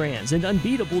hottest brands and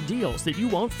unbeatable deals that you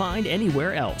won't find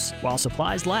anywhere else. While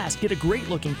supplies last, get a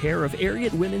great-looking pair of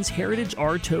Ariat Women's Heritage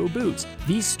R-Toe boots.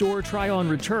 These store try-on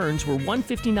returns were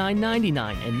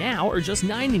 $159.99 and now are just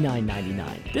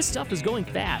 $99.99. This stuff is going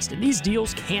fast, and these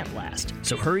deals can't last.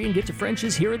 So hurry and get to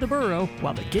French's here at the Borough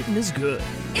while the getting is good.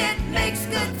 It makes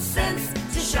good sense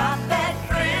to shop at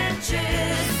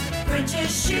French's.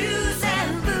 French's Shoes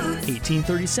and Boots.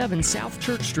 1837 South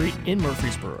Church Street in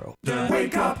Murfreesboro. The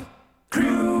Wake Up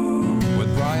Crew.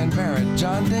 With Brian Barrett,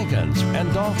 John Dinkins,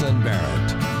 and Dalton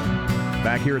Barrett.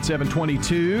 Back here at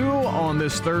 7:22 on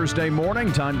this Thursday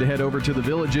morning. Time to head over to the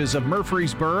Villages of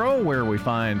Murfreesboro, where we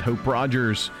find Hope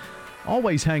Rogers,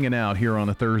 always hanging out here on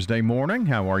a Thursday morning.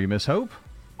 How are you, Miss Hope?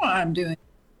 Well, I'm doing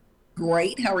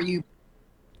great. How are you?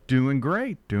 Doing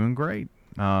great.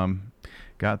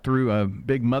 Got through a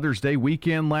big Mother's Day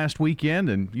weekend last weekend,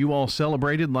 and you all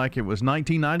celebrated like it was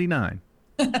 1999.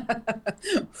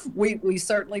 We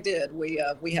certainly did. We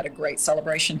had a great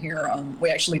celebration here. We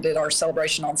actually did our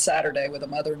celebration on Saturday with a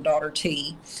mother and daughter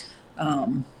tea.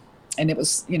 And it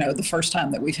was, the first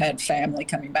time that we've had family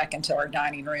coming back into our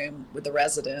dining room with the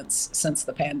residents since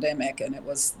the pandemic. And it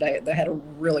was, they had a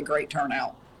really great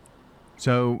turnout.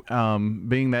 So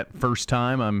being that first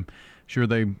time, I'm sure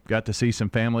they got to see some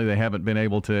family they haven't been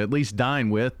able to at least dine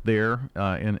with there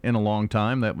in a long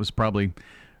time. That was probably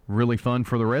really fun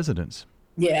for the residents.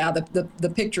 Yeah,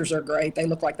 the pictures are great. They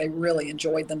look like they really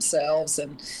enjoyed themselves.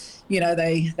 And,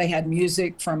 they had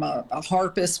music from a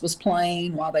harpist was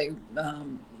playing while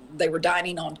they were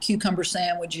dining on cucumber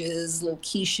sandwiches, little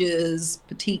quiches,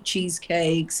 petite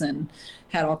cheesecakes, and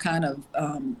had all kind of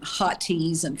hot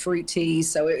teas and fruit teas.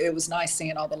 So it was nice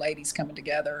seeing all the ladies coming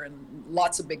together and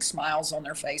lots of big smiles on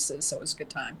their faces. So it was a good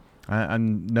time. I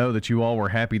know that you all were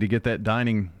happy to get that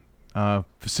dining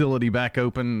facility back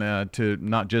open to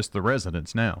not just the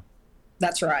residents now.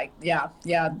 That's right. Yeah.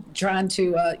 Trying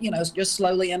to, just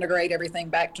slowly integrate everything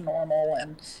back to normal.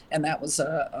 And that was,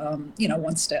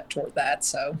 one step toward that.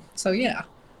 So yeah.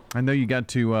 I know you got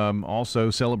to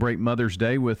also celebrate Mother's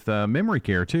Day with memory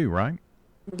care too, right?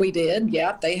 We did.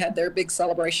 Yeah. They had their big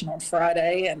celebration on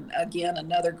Friday. And again,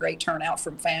 another great turnout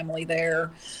from family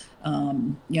there.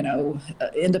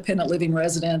 Independent living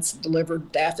residents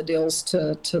delivered daffodils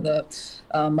to the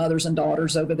mothers and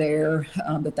daughters over there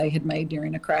that they had made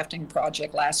during a crafting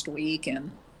project last week.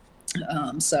 And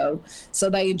so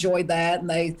they enjoyed that.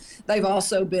 And they've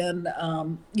also been,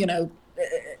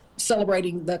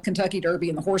 celebrating the Kentucky Derby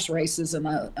and the horse races, and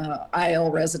the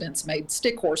IL residents made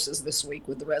stick horses this week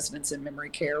with the residents in memory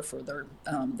care for their,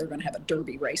 they're going to have a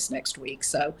Derby race next week.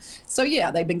 So yeah,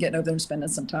 they've been getting over there and spending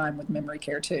some time with memory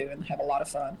care too, and have a lot of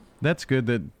fun. That's good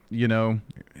that, the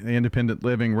independent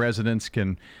living residents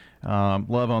can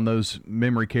love on those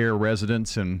memory care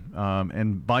residents and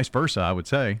vice versa, I would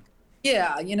say.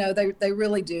 Yeah, they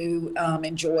really do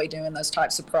enjoy doing those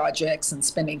types of projects and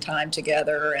spending time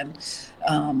together. And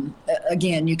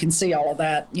again, you can see all of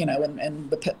that, in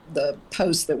the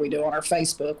posts that we do on our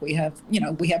Facebook. We have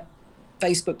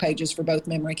Facebook pages for both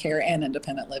memory care and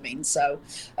independent living. So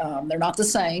they're not the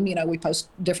same. We post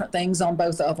different things on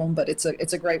both of them, but it's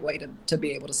a great way to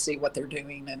be able to see what they're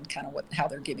doing and kind of how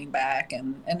they're giving back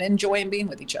and enjoying being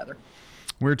with each other.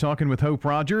 We're talking with Hope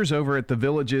Rogers over at the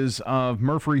Villages of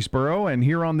Murfreesboro, and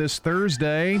here on this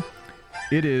Thursday,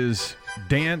 it is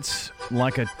Dance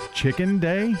Like a Chicken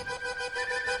Day.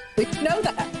 Did you know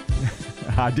that?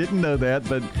 I didn't know that,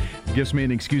 but it gives me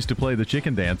an excuse to play the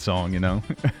chicken dance song, you know.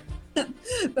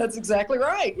 That's exactly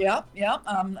right. Yep.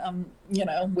 You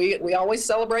know, we always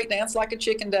celebrate Dance Like a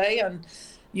Chicken Day, and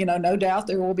you know, no doubt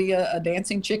there will be a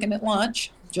dancing chicken at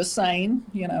lunch. Just saying,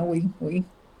 you know, we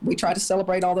try to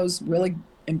celebrate all those really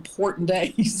important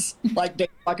days, like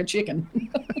Dance Like a Chicken.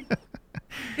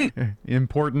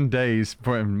 Important days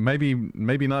for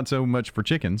maybe not so much for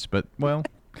chickens, but well,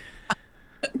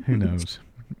 who knows.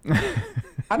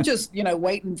 I'm just, you know,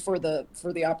 waiting for the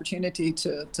opportunity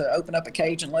to open up a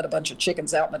cage and let a bunch of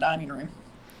chickens out in the dining room.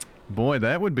 Boy,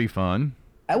 that would be fun.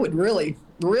 That would really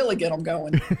get them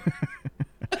going.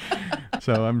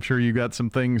 So I'm sure you got some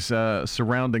things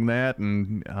surrounding that,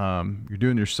 and you're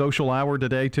doing your social hour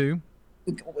today too.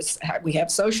 We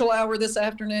have social hour this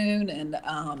afternoon, and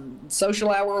social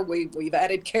hour we've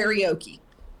added karaoke.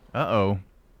 Uh-oh.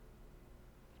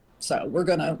 So we're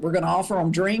gonna offer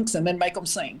them drinks and then make them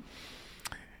sing.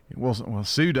 Well,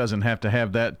 Sue doesn't have to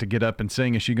have that to get up and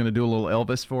sing. Is she going to do a little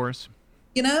Elvis for us?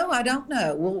 You know, I don't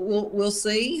know. We'll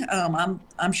see. I'm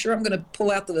sure I'm going to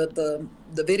pull out the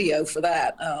video for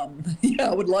that.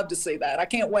 Yeah, I would love to see that. I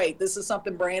can't wait. This is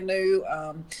something brand new.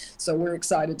 So we're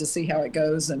excited to see how it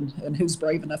goes and who's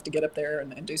brave enough to get up there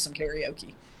and do some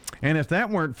karaoke. And if that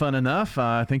weren't fun enough,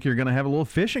 I think you're going to have a little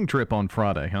fishing trip on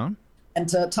Friday, huh? And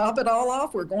to top it all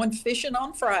off, we're going fishing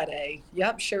on Friday.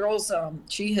 Yep, Cheryl's,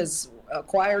 she has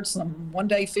acquired some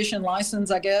one-day fishing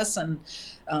license, I guess, and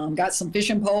got some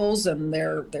fishing poles, and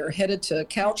they're headed to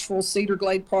Couchville Cedar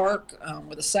Glade Park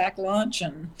with a sack lunch.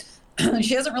 And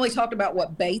she hasn't really talked about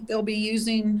what bait they'll be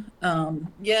using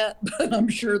yet, but I'm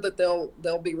sure that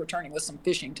they'll be returning with some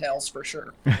fishing tails for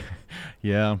sure.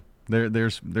 Yeah,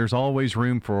 there's always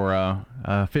room for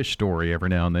a fish story every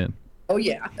now and then. Oh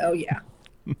yeah.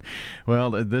 Well,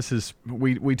 this is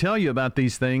we tell you about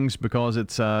these things because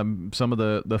it's some of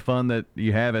the fun that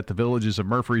you have at the Villages of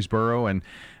Murfreesboro, and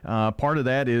part of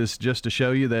that is just to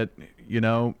show you that, you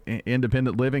know,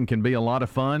 independent living can be a lot of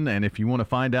fun, and if you want to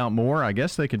find out more, I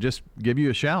guess they could just give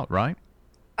you a shout, right?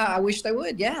 I wish they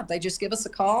would. Yeah, they just give us a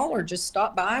call or just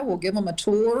stop by. We'll give them a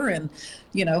tour, and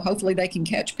you know, hopefully they can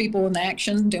catch people in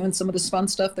action doing some of this fun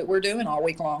stuff that we're doing all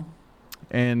week long,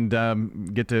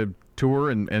 and get to tour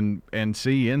and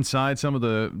see inside some of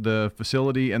the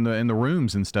facility and the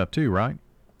rooms and stuff too, right?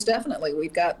 Definitely.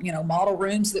 We've got, you know, model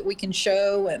rooms that we can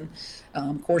show, and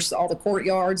of course all the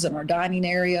courtyards and our dining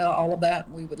area, all of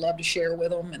that we would love to share with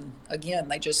them. And again,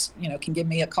 they just, you know, can give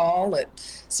me a call at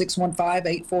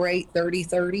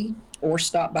 615-848-3030 or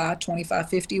stop by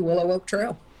 2550 Willow Oak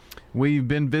Trail. We've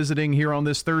been visiting here on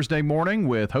this Thursday morning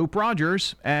with Hope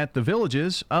Rogers at the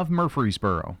Villages of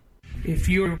Murfreesboro. If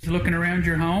you're looking around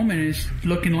your home and it's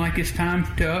looking like it's time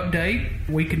to update,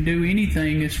 we can do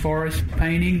anything as far as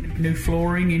painting, new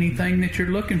flooring, anything that you're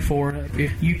looking for.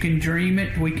 If you can dream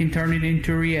it, we can turn it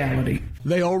into reality.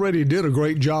 They already did a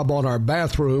great job on our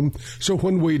bathroom, so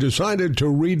when we decided to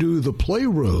redo the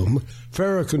playroom,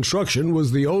 Farrah Construction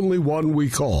was the only one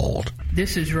we called.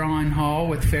 This is Ron Hall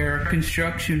with Farrah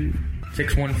Construction.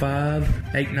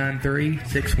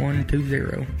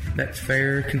 615-893-6120. That's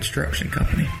Farrah Construction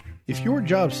Company. If your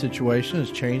job situation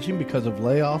is changing because of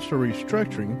layoffs or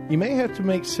restructuring, you may have to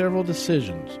make several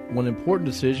decisions. One important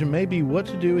decision may be what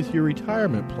to do with your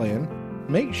retirement plan.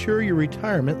 Make sure your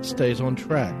retirement stays on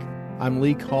track. I'm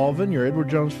Lee Colvin, your Edward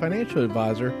Jones financial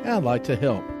advisor, and I'd like to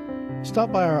help.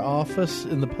 Stop by our office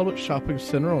in the Public Shopping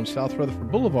Center on South Rutherford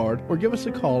Boulevard or give us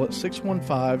a call at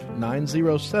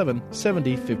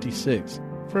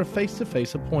 615-907-7056 for a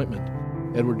face-to-face appointment.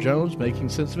 Edward Jones, Making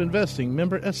Sense of Investing,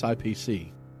 member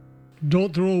SIPC.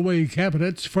 Don't throw away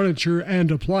cabinets, furniture,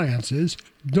 and appliances.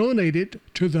 Donate it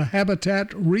to the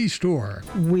Habitat Restore.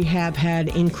 We have had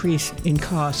increase in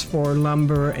costs for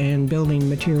lumber and building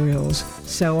materials,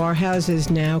 so our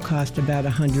houses now cost about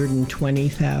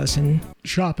 $120,000.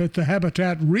 Shop at the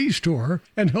Habitat Restore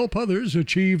and help others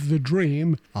achieve the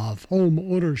dream of home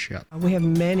ownership. We have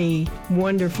many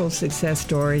wonderful success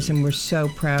stories, and we're so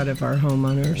proud of our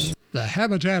homeowners. The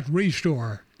Habitat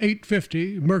Restore,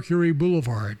 850 Mercury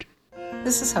Boulevard.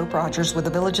 This is Hope Rogers with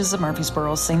the Villages of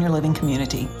Murfreesboro Senior Living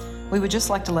Community. We would just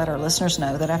like to let our listeners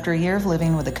know that after a year of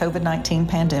living with the COVID-19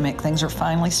 pandemic, things are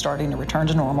finally starting to return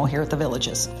to normal here at the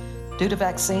Villages. Due to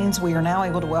vaccines, we are now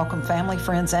able to welcome family,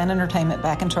 friends, and entertainment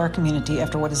back into our community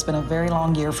after what has been a very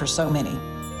long year for so many.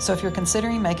 So if you're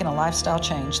considering making a lifestyle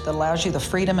change that allows you the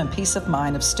freedom and peace of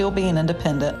mind of still being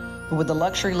independent, With the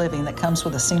luxury living that comes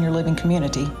with a senior living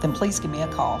community, then please give me a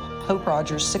call. Hope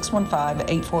Rogers,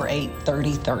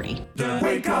 615-848-3030. The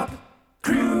Wake Up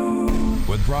Crew.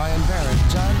 With Brian Barrett,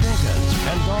 John Dinkins,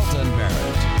 and Dalton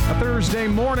Barrett. A Thursday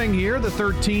morning here, the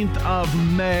 13th of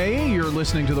May. You're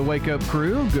listening to the Wake Up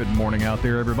Crew. Good morning out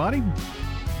there, everybody.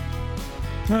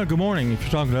 Good morning, if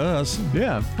you're talking to us.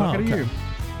 Yeah, talking to you.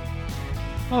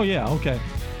 Oh, yeah, okay.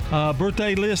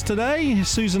 Birthday list today,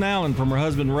 Susan Allen from her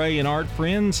husband Ray and Art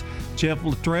friends, Jeff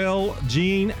Luttrell,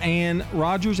 Jean Ann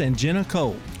Rogers, and Jenna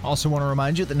Cole. Also want to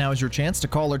remind you that now is your chance to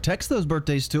call or text those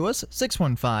birthdays to us.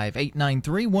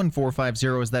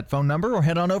 615-893-1450 is that phone number, or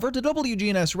head on over to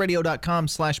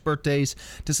WGNSradio.com/birthdays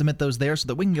to submit those there so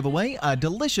that we can give away a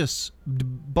delicious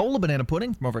bowl of banana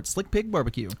pudding from over at Slick Pig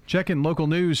Barbecue. Checking local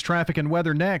news, traffic, and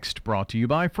weather next. Brought to you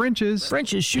by French's.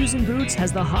 French's Shoes and Boots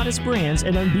has the hottest brands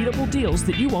and unbeatable deals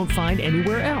that you won't find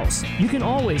anywhere else. You can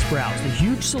always browse the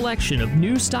huge selection of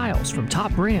new styles from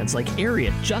top brands like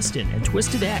Ariat, Justin, and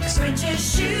Twisted X.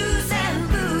 French's Shoes and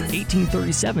Boots.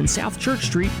 1837 South Church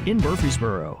Street in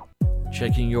Murfreesboro.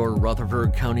 Checking your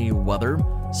Rutherford County weather.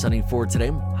 Sunny for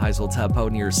today. Highs will top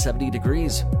out near 70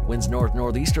 degrees. Winds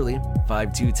north-northeasterly,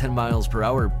 5 to 10 miles per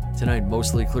hour. Tonight,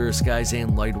 mostly clear skies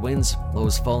and light winds.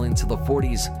 Lows falling to the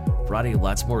 40s. Friday,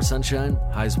 lots more sunshine.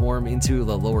 Highs warm into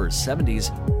the lower 70s.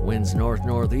 Winds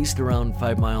north-northeast around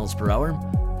 5 miles per hour.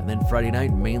 And then Friday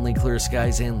night, mainly clear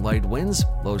skies and light winds.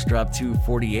 Lows drop to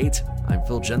 48. I'm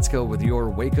Phil Jensko with your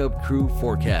Wake Up Crew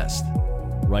forecast.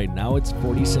 Right now, it's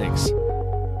 46.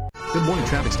 Good morning.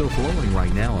 Traffic still flowing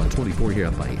right now on 24 here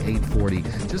up by 840.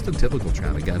 Just the typical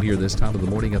traffic out here this time of the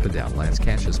morning up and down. Lance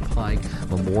Cassius Pike.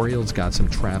 Memorial's got some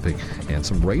traffic and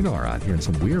some radar out here in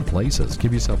some weird places.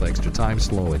 Give yourself extra time.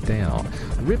 Slow it down.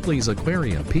 Ripley's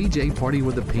Aquarium. PJ Party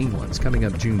with the Penguins coming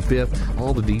up June 5th.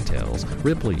 All the details.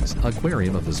 Ripley's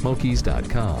Aquarium of the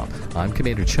Smokies.com. I'm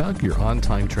Commander Chuck, your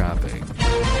on-time traffic.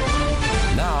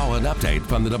 Now an update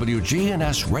from the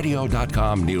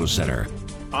WGNSradio.com News Center.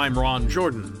 I'm Ron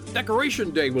Jordan.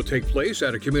 Decoration Day will take place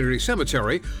at a community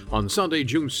cemetery on Sunday,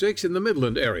 June 6th in the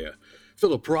Midland area.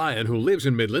 Philip Ryan, who lives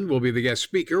in Midland, will be the guest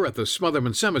speaker at the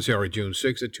Smotherman Cemetery June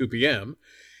 6th at 2 p.m.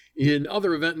 In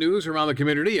other event news around the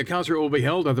community, a concert will be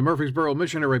held at the Murfreesboro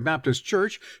Missionary Baptist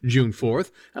Church June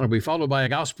 4th, and will be followed by a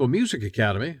Gospel Music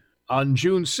Academy on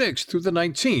June 6th through the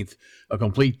 19th. A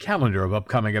complete calendar of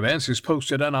upcoming events is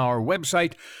posted on our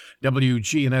website,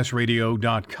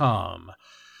 WGNSradio.com.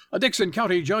 A Dixon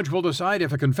County judge will decide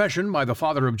if a confession by the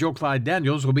father of Joe Clyde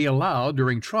Daniels will be allowed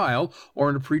during trial or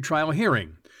in a pretrial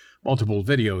hearing. Multiple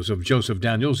videos of Joseph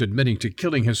Daniels admitting to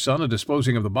killing his son and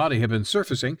disposing of the body have been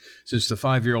surfacing since the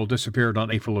 5-year-old disappeared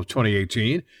on April of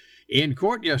 2018. In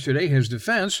court yesterday, his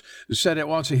defense said it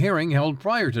wants a hearing held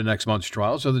prior to next month's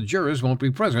trial so the jurors won't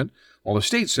be present, while the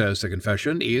state says the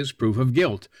confession is proof of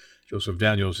guilt. Joseph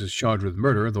Daniels is charged with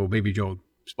murder, though baby Joe's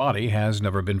body has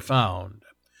never been found.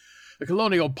 The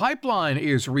Colonial Pipeline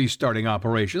is restarting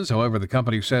operations. However, the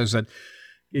company says that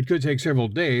it could take several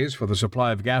days for the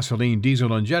supply of gasoline,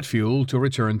 diesel, and jet fuel to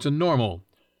return to normal.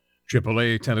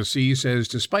 AAA Tennessee says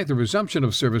despite the resumption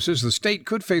of services, the state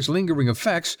could face lingering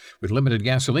effects with limited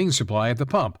gasoline supply at the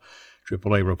pump.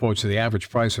 AAA reports that the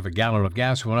average price of a gallon of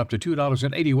gas went up to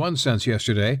 $2.81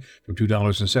 yesterday from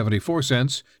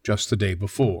 $2.74 just the day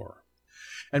before.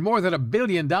 And more than $1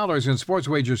 billion in sports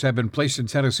wagers have been placed in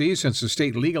Tennessee since the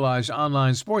state legalized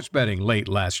online sports betting late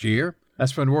last year.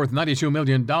 That's been worth $92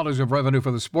 million of revenue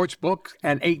for the sports book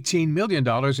and $18 million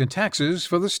in taxes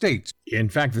for the state. In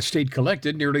fact, the state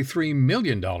collected nearly $3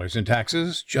 million in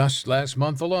taxes just last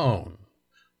month alone.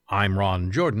 I'm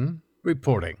Ron Jordan,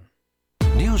 reporting.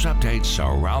 News updates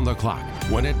around the clock,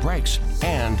 when it breaks,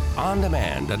 and on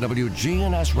demand at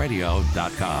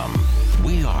WGNSradio.com.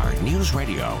 We are News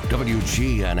Radio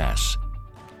WGNS.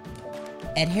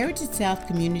 At Heritage South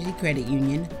Community Credit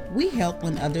Union, we help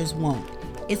when others won't.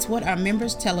 It's what our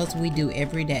members tell us we do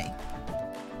every day.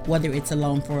 Whether it's a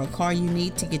loan for a car you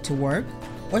need to get to work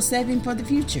or saving for the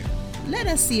future, let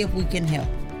us see if we can help.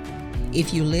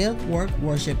 If you live, work,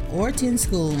 worship, or attend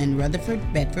school in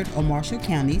Rutherford, Bedford, or Marshall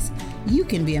counties, you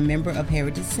can be a member of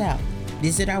Heritage South.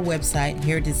 Visit our website,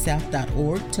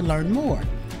 heritagesouth.org, to learn more.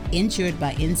 Insured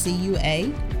by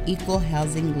NCUA, Equal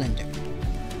Housing Lender.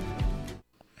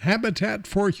 Habitat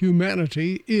for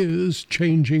Humanity is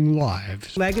changing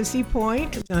lives. Legacy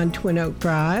Point is on Twin Oak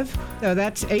Drive. So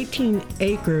that's 18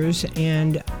 acres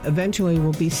and eventually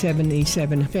will be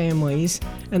 77 families.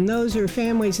 And those are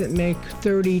families that make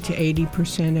 30 to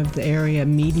 80% of the area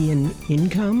median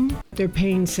income. They're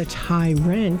paying such high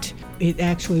rent, it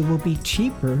actually will be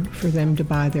cheaper for them to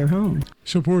buy their home.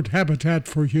 Support Habitat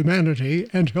for Humanity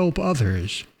and help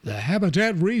others. The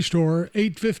Habitat Restore,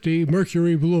 850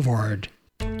 Mercury Boulevard.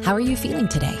 How are you feeling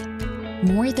today?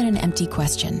 More than an empty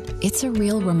question, it's a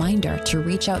real reminder to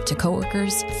reach out to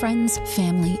coworkers, friends,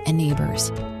 family, and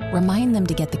neighbors. Remind them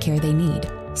to get the care they need.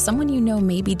 Someone you know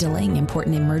may be delaying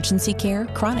important emergency care,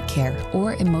 chronic care,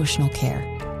 or emotional care.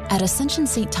 At Ascension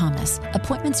St. Thomas,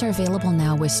 appointments are available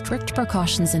now with strict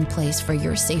precautions in place for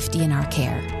your safety and our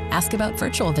care. Ask about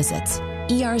virtual visits.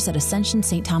 ERs at Ascension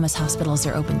St. Thomas hospitals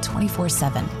are open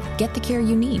 24/7. Get the care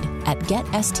you need at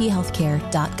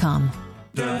getsthealthcare.com.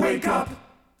 The Wake Up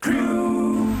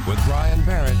Crew with Brian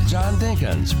Barrett, John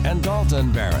Dinkins, and Dalton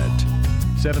Barrett.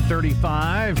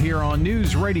 7:35 here on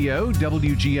News Radio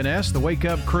WGNS, the Wake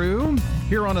Up Crew,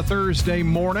 here on a Thursday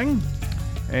morning.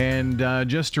 And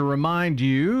just to remind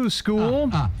you,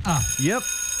 school, yep,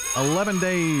 11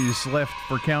 days left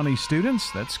for county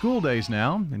students. That's school days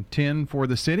now, and 10 for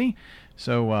the city.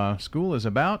 So school is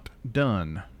about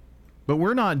done. But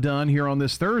we're not done here on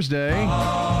this Thursday.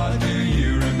 Do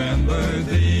you remember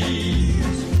these?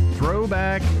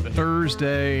 Throwback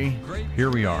Thursday.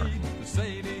 Here we are.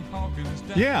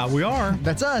 Yeah, we are.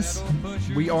 That's us.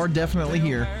 We are definitely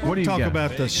here. What do you talk got?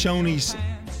 about the Shoney's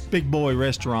Big Boy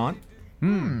Restaurant?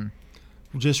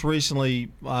 Just recently,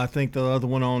 I think the other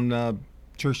one on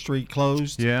Church Street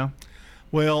closed. Yeah.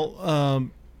 Well,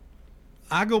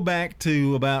 I go back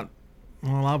to about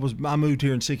I moved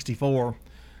here in '64,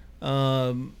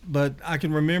 but I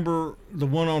can remember the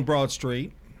one on Broad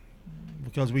Street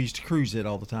because we used to cruise it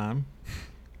all the time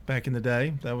back in the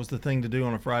day. That was the thing to do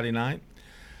on a Friday night.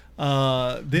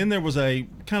 Then there was a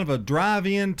kind of a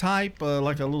drive-in type,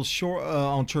 like a little short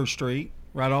on Church Street,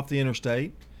 right off the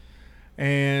interstate.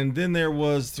 And then there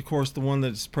was, of course, the one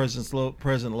that's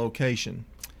present location.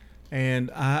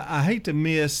 And I hate to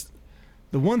miss,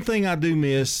 the one thing I'm going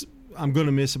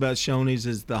to miss about Shoney's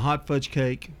is the hot fudge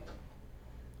cake.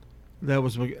 That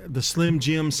was the Slim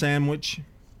Jim sandwich,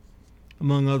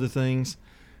 among other things.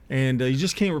 And you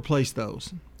just can't replace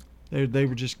those. They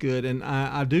were just good. And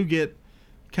I do get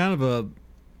kind of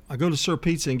I go to Sir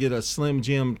Pizza and get a Slim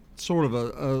Jim, sort of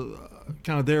a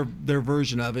kind of their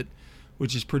version of it,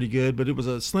 which is pretty good. But it was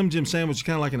a Slim Jim sandwich,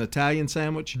 kind of like an Italian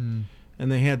sandwich. And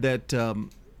they had that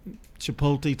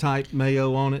Chipotle type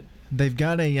mayo on it. They've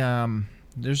got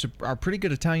there's a pretty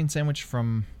good Italian sandwich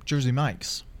from Jersey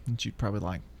Mike's that you'd probably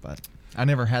like, but I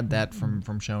never had that from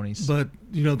Shoney's. But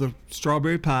the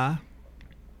strawberry pie,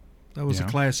 that was a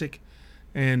classic,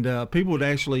 and people would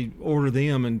actually order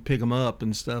them and pick them up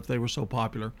and stuff. They were so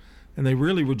popular, and they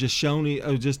really were just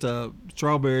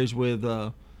strawberries with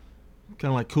kind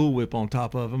of like Cool Whip on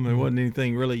top of them. There wasn't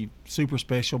anything really super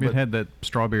special. But it had that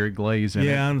strawberry glaze in it.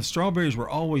 Yeah, and the strawberries were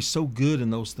always so good in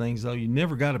those things, though. You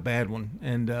never got a bad one.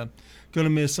 And going to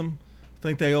miss them. I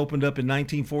think they opened up in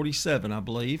 1947, I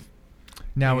believe.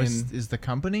 Now, is the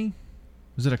company,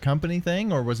 was it a company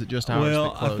thing, or was it just ours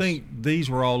that closed? I think these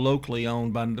were all locally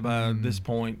owned by this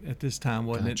point, at this time,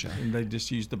 wasn't it? And they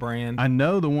just used the brand. I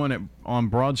know the one on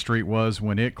Broad Street was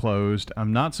when it closed.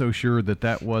 I'm not so sure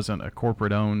that wasn't a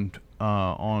corporate-owned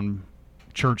on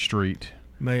Church Street.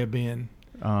 May have been.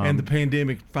 And the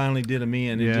pandemic finally did them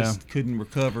in. It just couldn't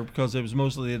recover because it was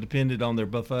mostly dependent on their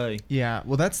buffet. Yeah,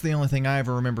 well, that's the only thing I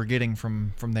ever remember getting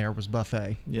from there was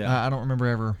buffet. Yeah. I don't remember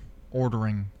ever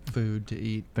ordering food to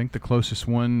eat. I think the closest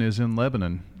one is in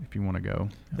Lebanon, if you want to go.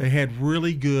 They had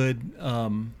really good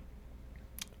onion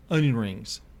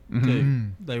rings,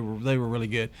 too. They were really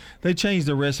good. They changed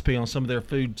their recipe on some of their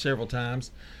food several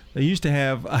times. They used to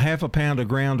have a half a pound of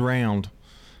ground round.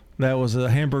 That was a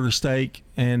hamburger steak,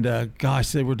 and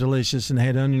gosh, they were delicious and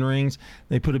had onion rings.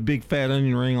 They put a big fat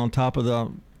onion ring on top of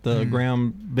the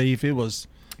ground beef. It was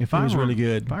really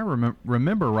good. If I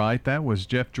remember right, that was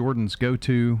Jeff Jordan's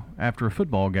go-to after a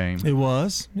football game. It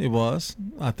was.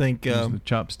 I think it was the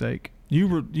chop steak.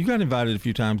 You got invited a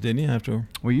few times, didn't you? After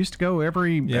we used to go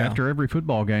after every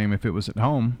football game if it was at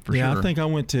home. For sure. Yeah, I think I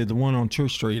went to the one on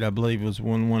Church Street. I believe was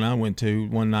one I went to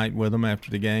one night with them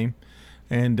after the game,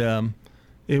 and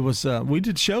it was we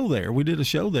did a show there. We did a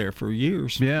show there for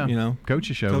years. Yeah,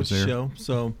 Coach's show was there. Show.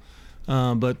 So,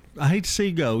 but I hate to see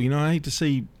it go. I hate to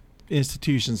see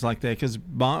institutions like that because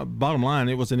bottom line,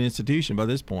 it was an institution by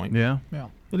this point. Yeah.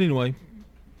 But anyway,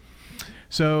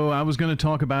 so I was going to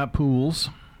talk about pools.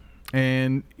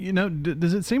 And,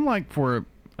 does it seem like for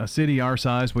a city our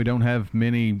size, we don't have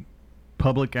many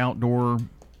public outdoor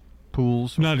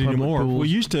pools? Not anymore. Pools? We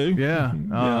used to.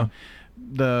 Yeah.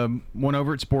 The one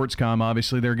over at Sportscom,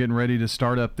 obviously, they're getting ready to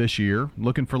start up this year.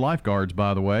 Looking for lifeguards,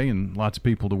 by the way, and lots of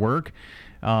people to work.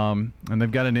 And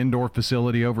they've got an indoor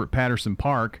facility over at Patterson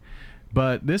Park.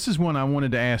 But this is one I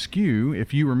wanted to ask you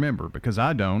if you remember, because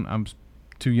I don't. I'm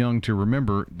too young to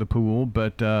remember the pool.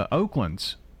 But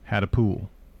Oakland's had a pool.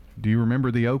 Do you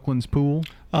remember the Oakland's pool?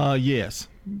 Yes.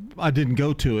 I didn't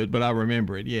go to it, but I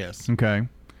remember it, yes. Okay.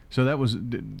 So that was,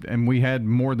 and we had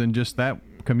more than just that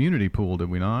community pool, did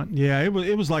we not? Yeah,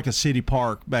 it was like a city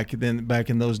park back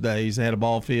in those days. They had a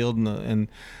ball field, and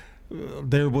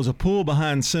there was a pool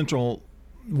behind Central.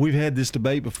 We've had this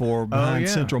debate before, behind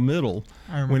Central Middle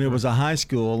when it was a high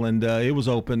school, and it was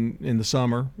open in the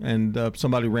summer, and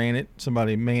somebody ran it,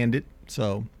 somebody manned it.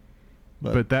 So,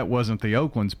 but that wasn't the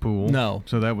Oakland's pool. No.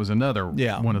 So that was another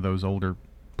one of those older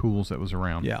pools that was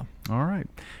around. Yeah. All right.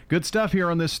 Good stuff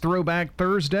here on this Throwback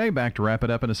Thursday. Back to wrap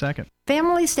it up in a second.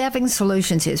 Family Staffing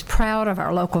Solutions is proud of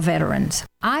our local veterans.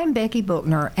 I'm Becky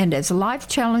Bookner, and as life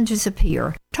challenges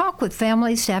appear, talk with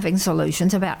Family Staffing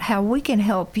Solutions about how we can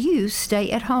help you stay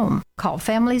at home. Call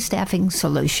Family Staffing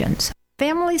Solutions.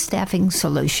 Family Staffing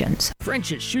Solutions.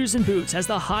 French's Shoes and Boots has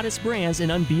the hottest brands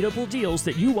and unbeatable deals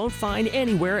that you won't find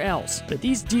anywhere else. But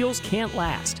these deals can't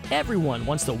last. Everyone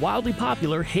wants the wildly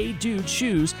popular Hey Dude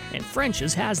shoes, and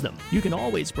French's has them. You can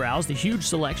always browse the huge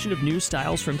selection of new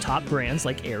styles from top brands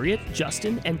like Ariat,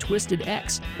 Justin, and Twisted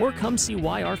X. Or come see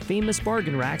why our famous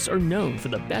bargain racks are known for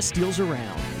the best deals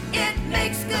around. It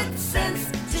makes good sense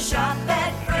to shop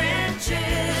at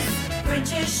French's.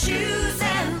 French's Shoes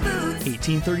and Boots.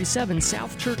 1837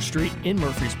 South Church Street in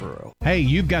Murfreesboro. Hey,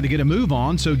 you've got to get a move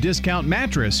on so Discount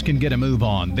Mattress can get a move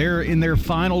on. They're in their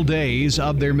final days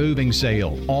of their moving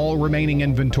sale. All remaining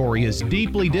inventory is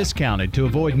deeply discounted to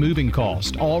avoid moving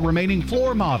cost. All remaining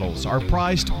floor models are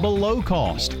priced below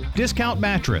cost. Discount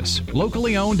Mattress,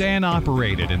 locally owned and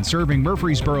operated and serving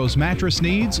Murfreesboro's mattress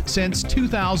needs since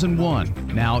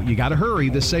 2001. Now, you got to hurry.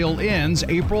 The sale ends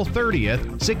April 30th,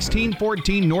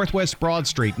 1614 Northwest Broad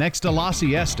Street, next to La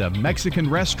Siesta Mexican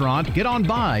Restaurant. Get on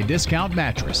by Discount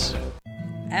Mattress.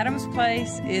 Adams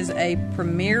Place is a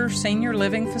premier senior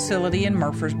living facility in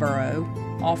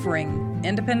Murfreesboro, offering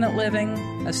independent living,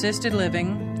 assisted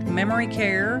living, memory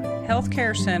care, health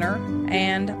care center,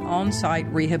 and on-site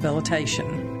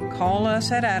rehabilitation. Call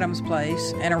us at Adams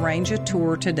Place and arrange a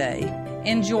tour today.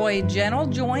 Enjoy gentle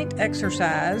joint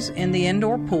exercise in the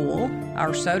indoor pool,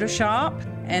 our soda shop,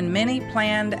 and many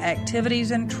planned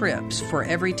activities and trips for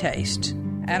every taste.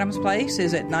 Adams Place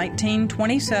is at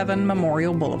 1927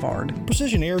 Memorial Boulevard.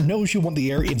 Precision Air knows you want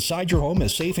the air inside your home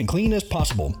as safe and clean as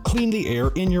possible. Clean the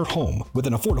air in your home with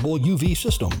an affordable UV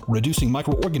system, reducing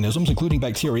microorganisms including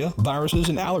bacteria, viruses,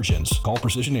 and allergens. Call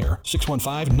Precision Air,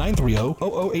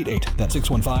 615-930-0088. That's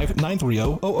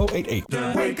 615-930-0088.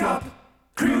 The Wake Up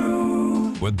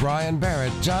Crew. With Brian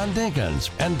Barrett, John Dinkins,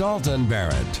 and Dalton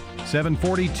Barrett.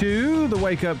 7:42, the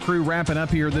Wake Up Crew wrapping up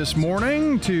here this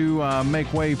morning to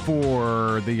make way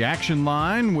for the Action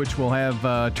Line, which will have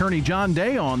Attorney John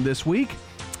Day on this week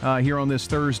here on this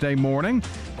Thursday morning.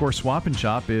 Of course, Swap and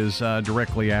Shop is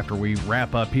directly after we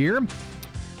wrap up here.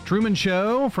 Truman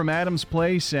Show from Adams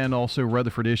Place and also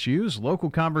Rutherford Issues.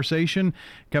 Local conversation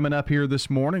coming up here this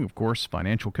morning. Of course,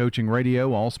 Financial Coaching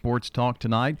Radio, All Sports Talk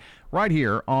tonight, right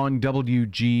here on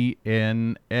WGNS.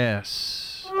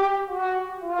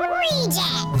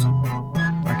 Reject.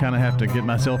 I kind of have to get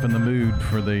myself in the mood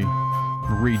for the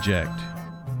reject.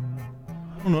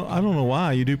 I don't know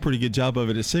why. You do a pretty good job of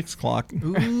it at 6 o'clock.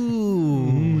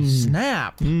 Ooh,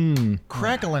 snap.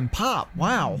 Crackle and pop.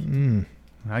 Wow.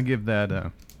 I give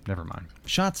that, never mind.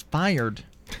 Shots fired.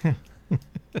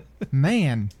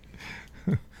 Man.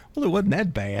 Well, it wasn't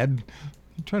that bad.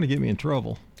 You're trying to get me in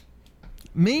trouble.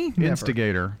 Me? Never.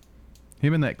 Instigator.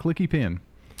 Him and that clicky pen.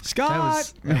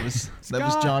 Scott. That was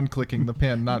John clicking the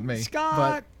pen, not me.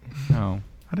 Scott. No,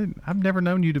 I've never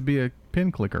known you to be a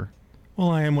pen clicker. Well,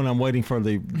 I am when I'm waiting for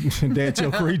the dad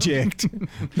joke reject.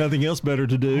 Nothing else better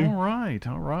to do. All right.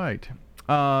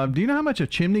 Do you know how much a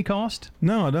chimney cost?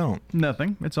 No, I don't.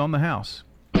 Nothing. It's on the house.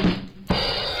 Reject.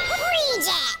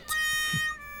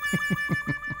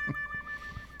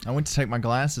 I went to take my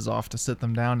glasses off to sit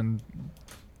them down,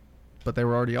 but they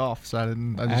were already off, so I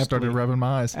just started rubbing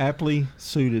my eyes. Aptly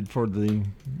suited for the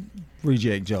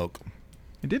reject joke.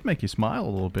 It did make you smile a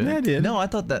little bit. Yeah, it did. No, I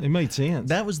thought that it made sense.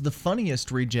 That was the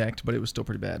funniest reject, but it was still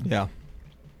pretty bad. Yeah.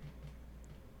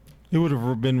 It would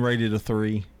have been rated a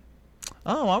 3.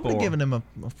 Oh, I would have given him a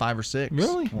 5 or 6.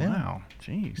 Really? Wow.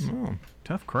 Jeez. Oh.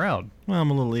 Tough crowd. Well, I'm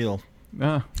a little ill.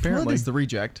 Apparently. Well, it's the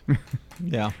reject.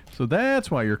 Yeah. So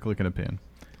that's why you're clicking a pin.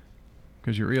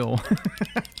 Because you're ill.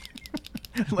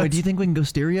 Wait, do you think we can go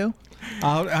stereo?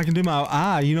 I can do my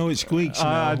eye. You know, it squeaks. You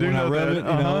know, I do when know I rub that. it, you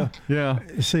know. Yeah.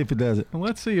 See if it does it. Well,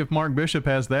 let's see if Mark Bishop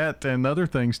has that and other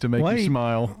things to make you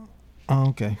smile. Oh,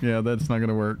 okay. Yeah, that's not going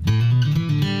to work.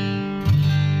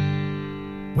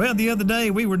 Well, the other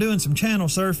day we were doing some channel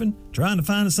surfing, trying to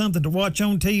find something to watch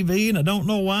on TV, and I don't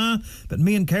know why, but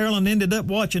me and Carolyn ended up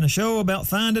watching a show about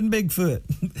finding Bigfoot.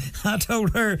 I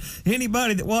told her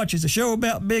anybody that watches a show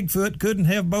about Bigfoot couldn't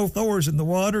have both oars in the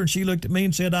water, and she looked at me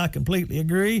and said, I completely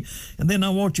agree. And then I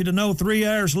want you to know 3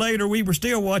 hours later we were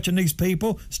still watching these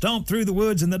people stomp through the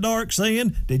woods in the dark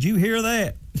saying, did you hear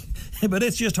that? But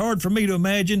it's just hard for me to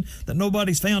imagine that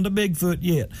nobody's found a Bigfoot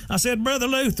yet. I said, Brother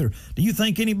Luther, do you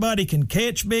think anybody can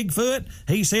catch Bigfoot?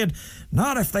 He said,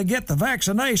 not if they get the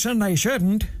vaccination, they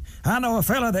shouldn't. I know a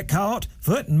fella that caught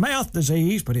foot and mouth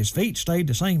disease, but his feet stayed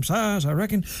the same size, I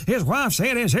reckon. His wife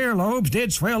said his earlobes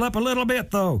did swell up a little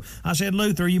bit, though. I said,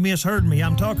 Luther, you misheard me.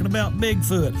 I'm talking about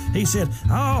Bigfoot. He said,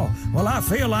 oh, well, I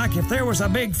feel like if there was a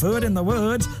Bigfoot in the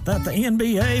woods, that the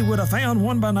NBA would have found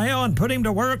one by now and put him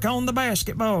to work on the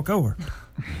basketball court.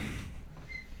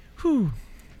 Whew.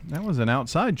 That was an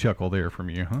outside chuckle there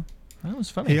from you, huh? That was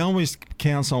funny. He always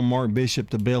counts on Mark Bishop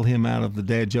to bail him out of the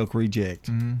dad joke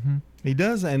reject. Mm-hmm. He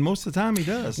does, and most of the time he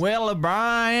does. Well,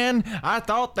 Brian, I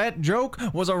thought that joke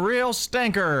was a real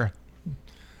stinker.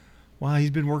 Well, he's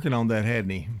been working on that,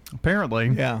 hadn't he? Apparently.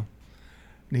 Yeah.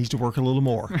 Needs to work a little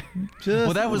more.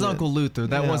 Well, that was Uncle Luther.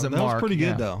 That wasn't Mark. That was pretty good,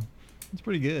 Yeah. though. It's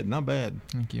pretty good. Not bad.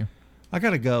 Thank you. I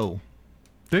got to go.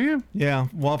 Do you? Yeah.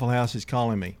 Waffle House is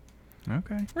calling me.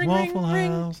 Okay. Waffle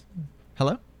House.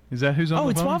 Hello? Is that who's on the phone? Oh,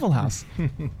 it's Waffle House.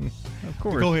 Of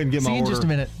course. Go ahead and get my See you order. in just a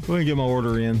minute. Go ahead and get my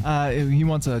order in. He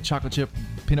wants a chocolate chip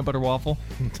peanut butter waffle.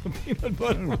 Peanut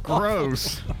butter.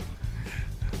 Gross.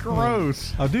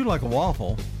 Gross. I do like a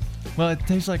waffle. Well, it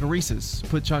tastes like a Reese's.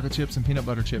 Put chocolate chips and peanut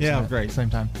butter chips Yeah, in it great. at the same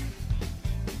time.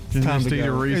 It's time Just to eat a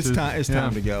go. Reese's. It's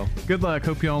time to go. Good luck.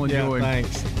 Hope you all Yeah, enjoyed.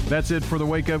 thanks. That's it for the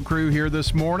Wake Up Crew here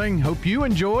this morning. Hope you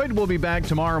enjoyed. We'll be back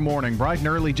tomorrow morning, bright and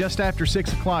early, just after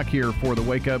 6 o'clock here for the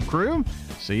Wake Up Crew.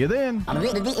 See you then.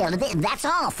 That's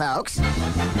all, folks.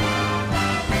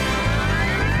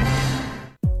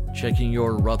 Checking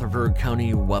your Rutherford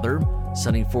County weather.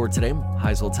 Sunny for today.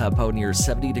 Highs will top out near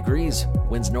 70 degrees.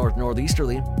 Winds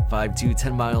north-northeasterly, 5 to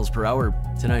 10 miles per hour.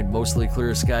 Tonight, mostly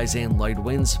clear skies and light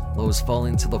winds. Lows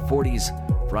falling to the 40s.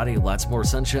 Friday, lots more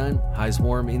sunshine. Highs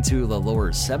warm into the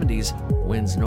lower 70s. Winds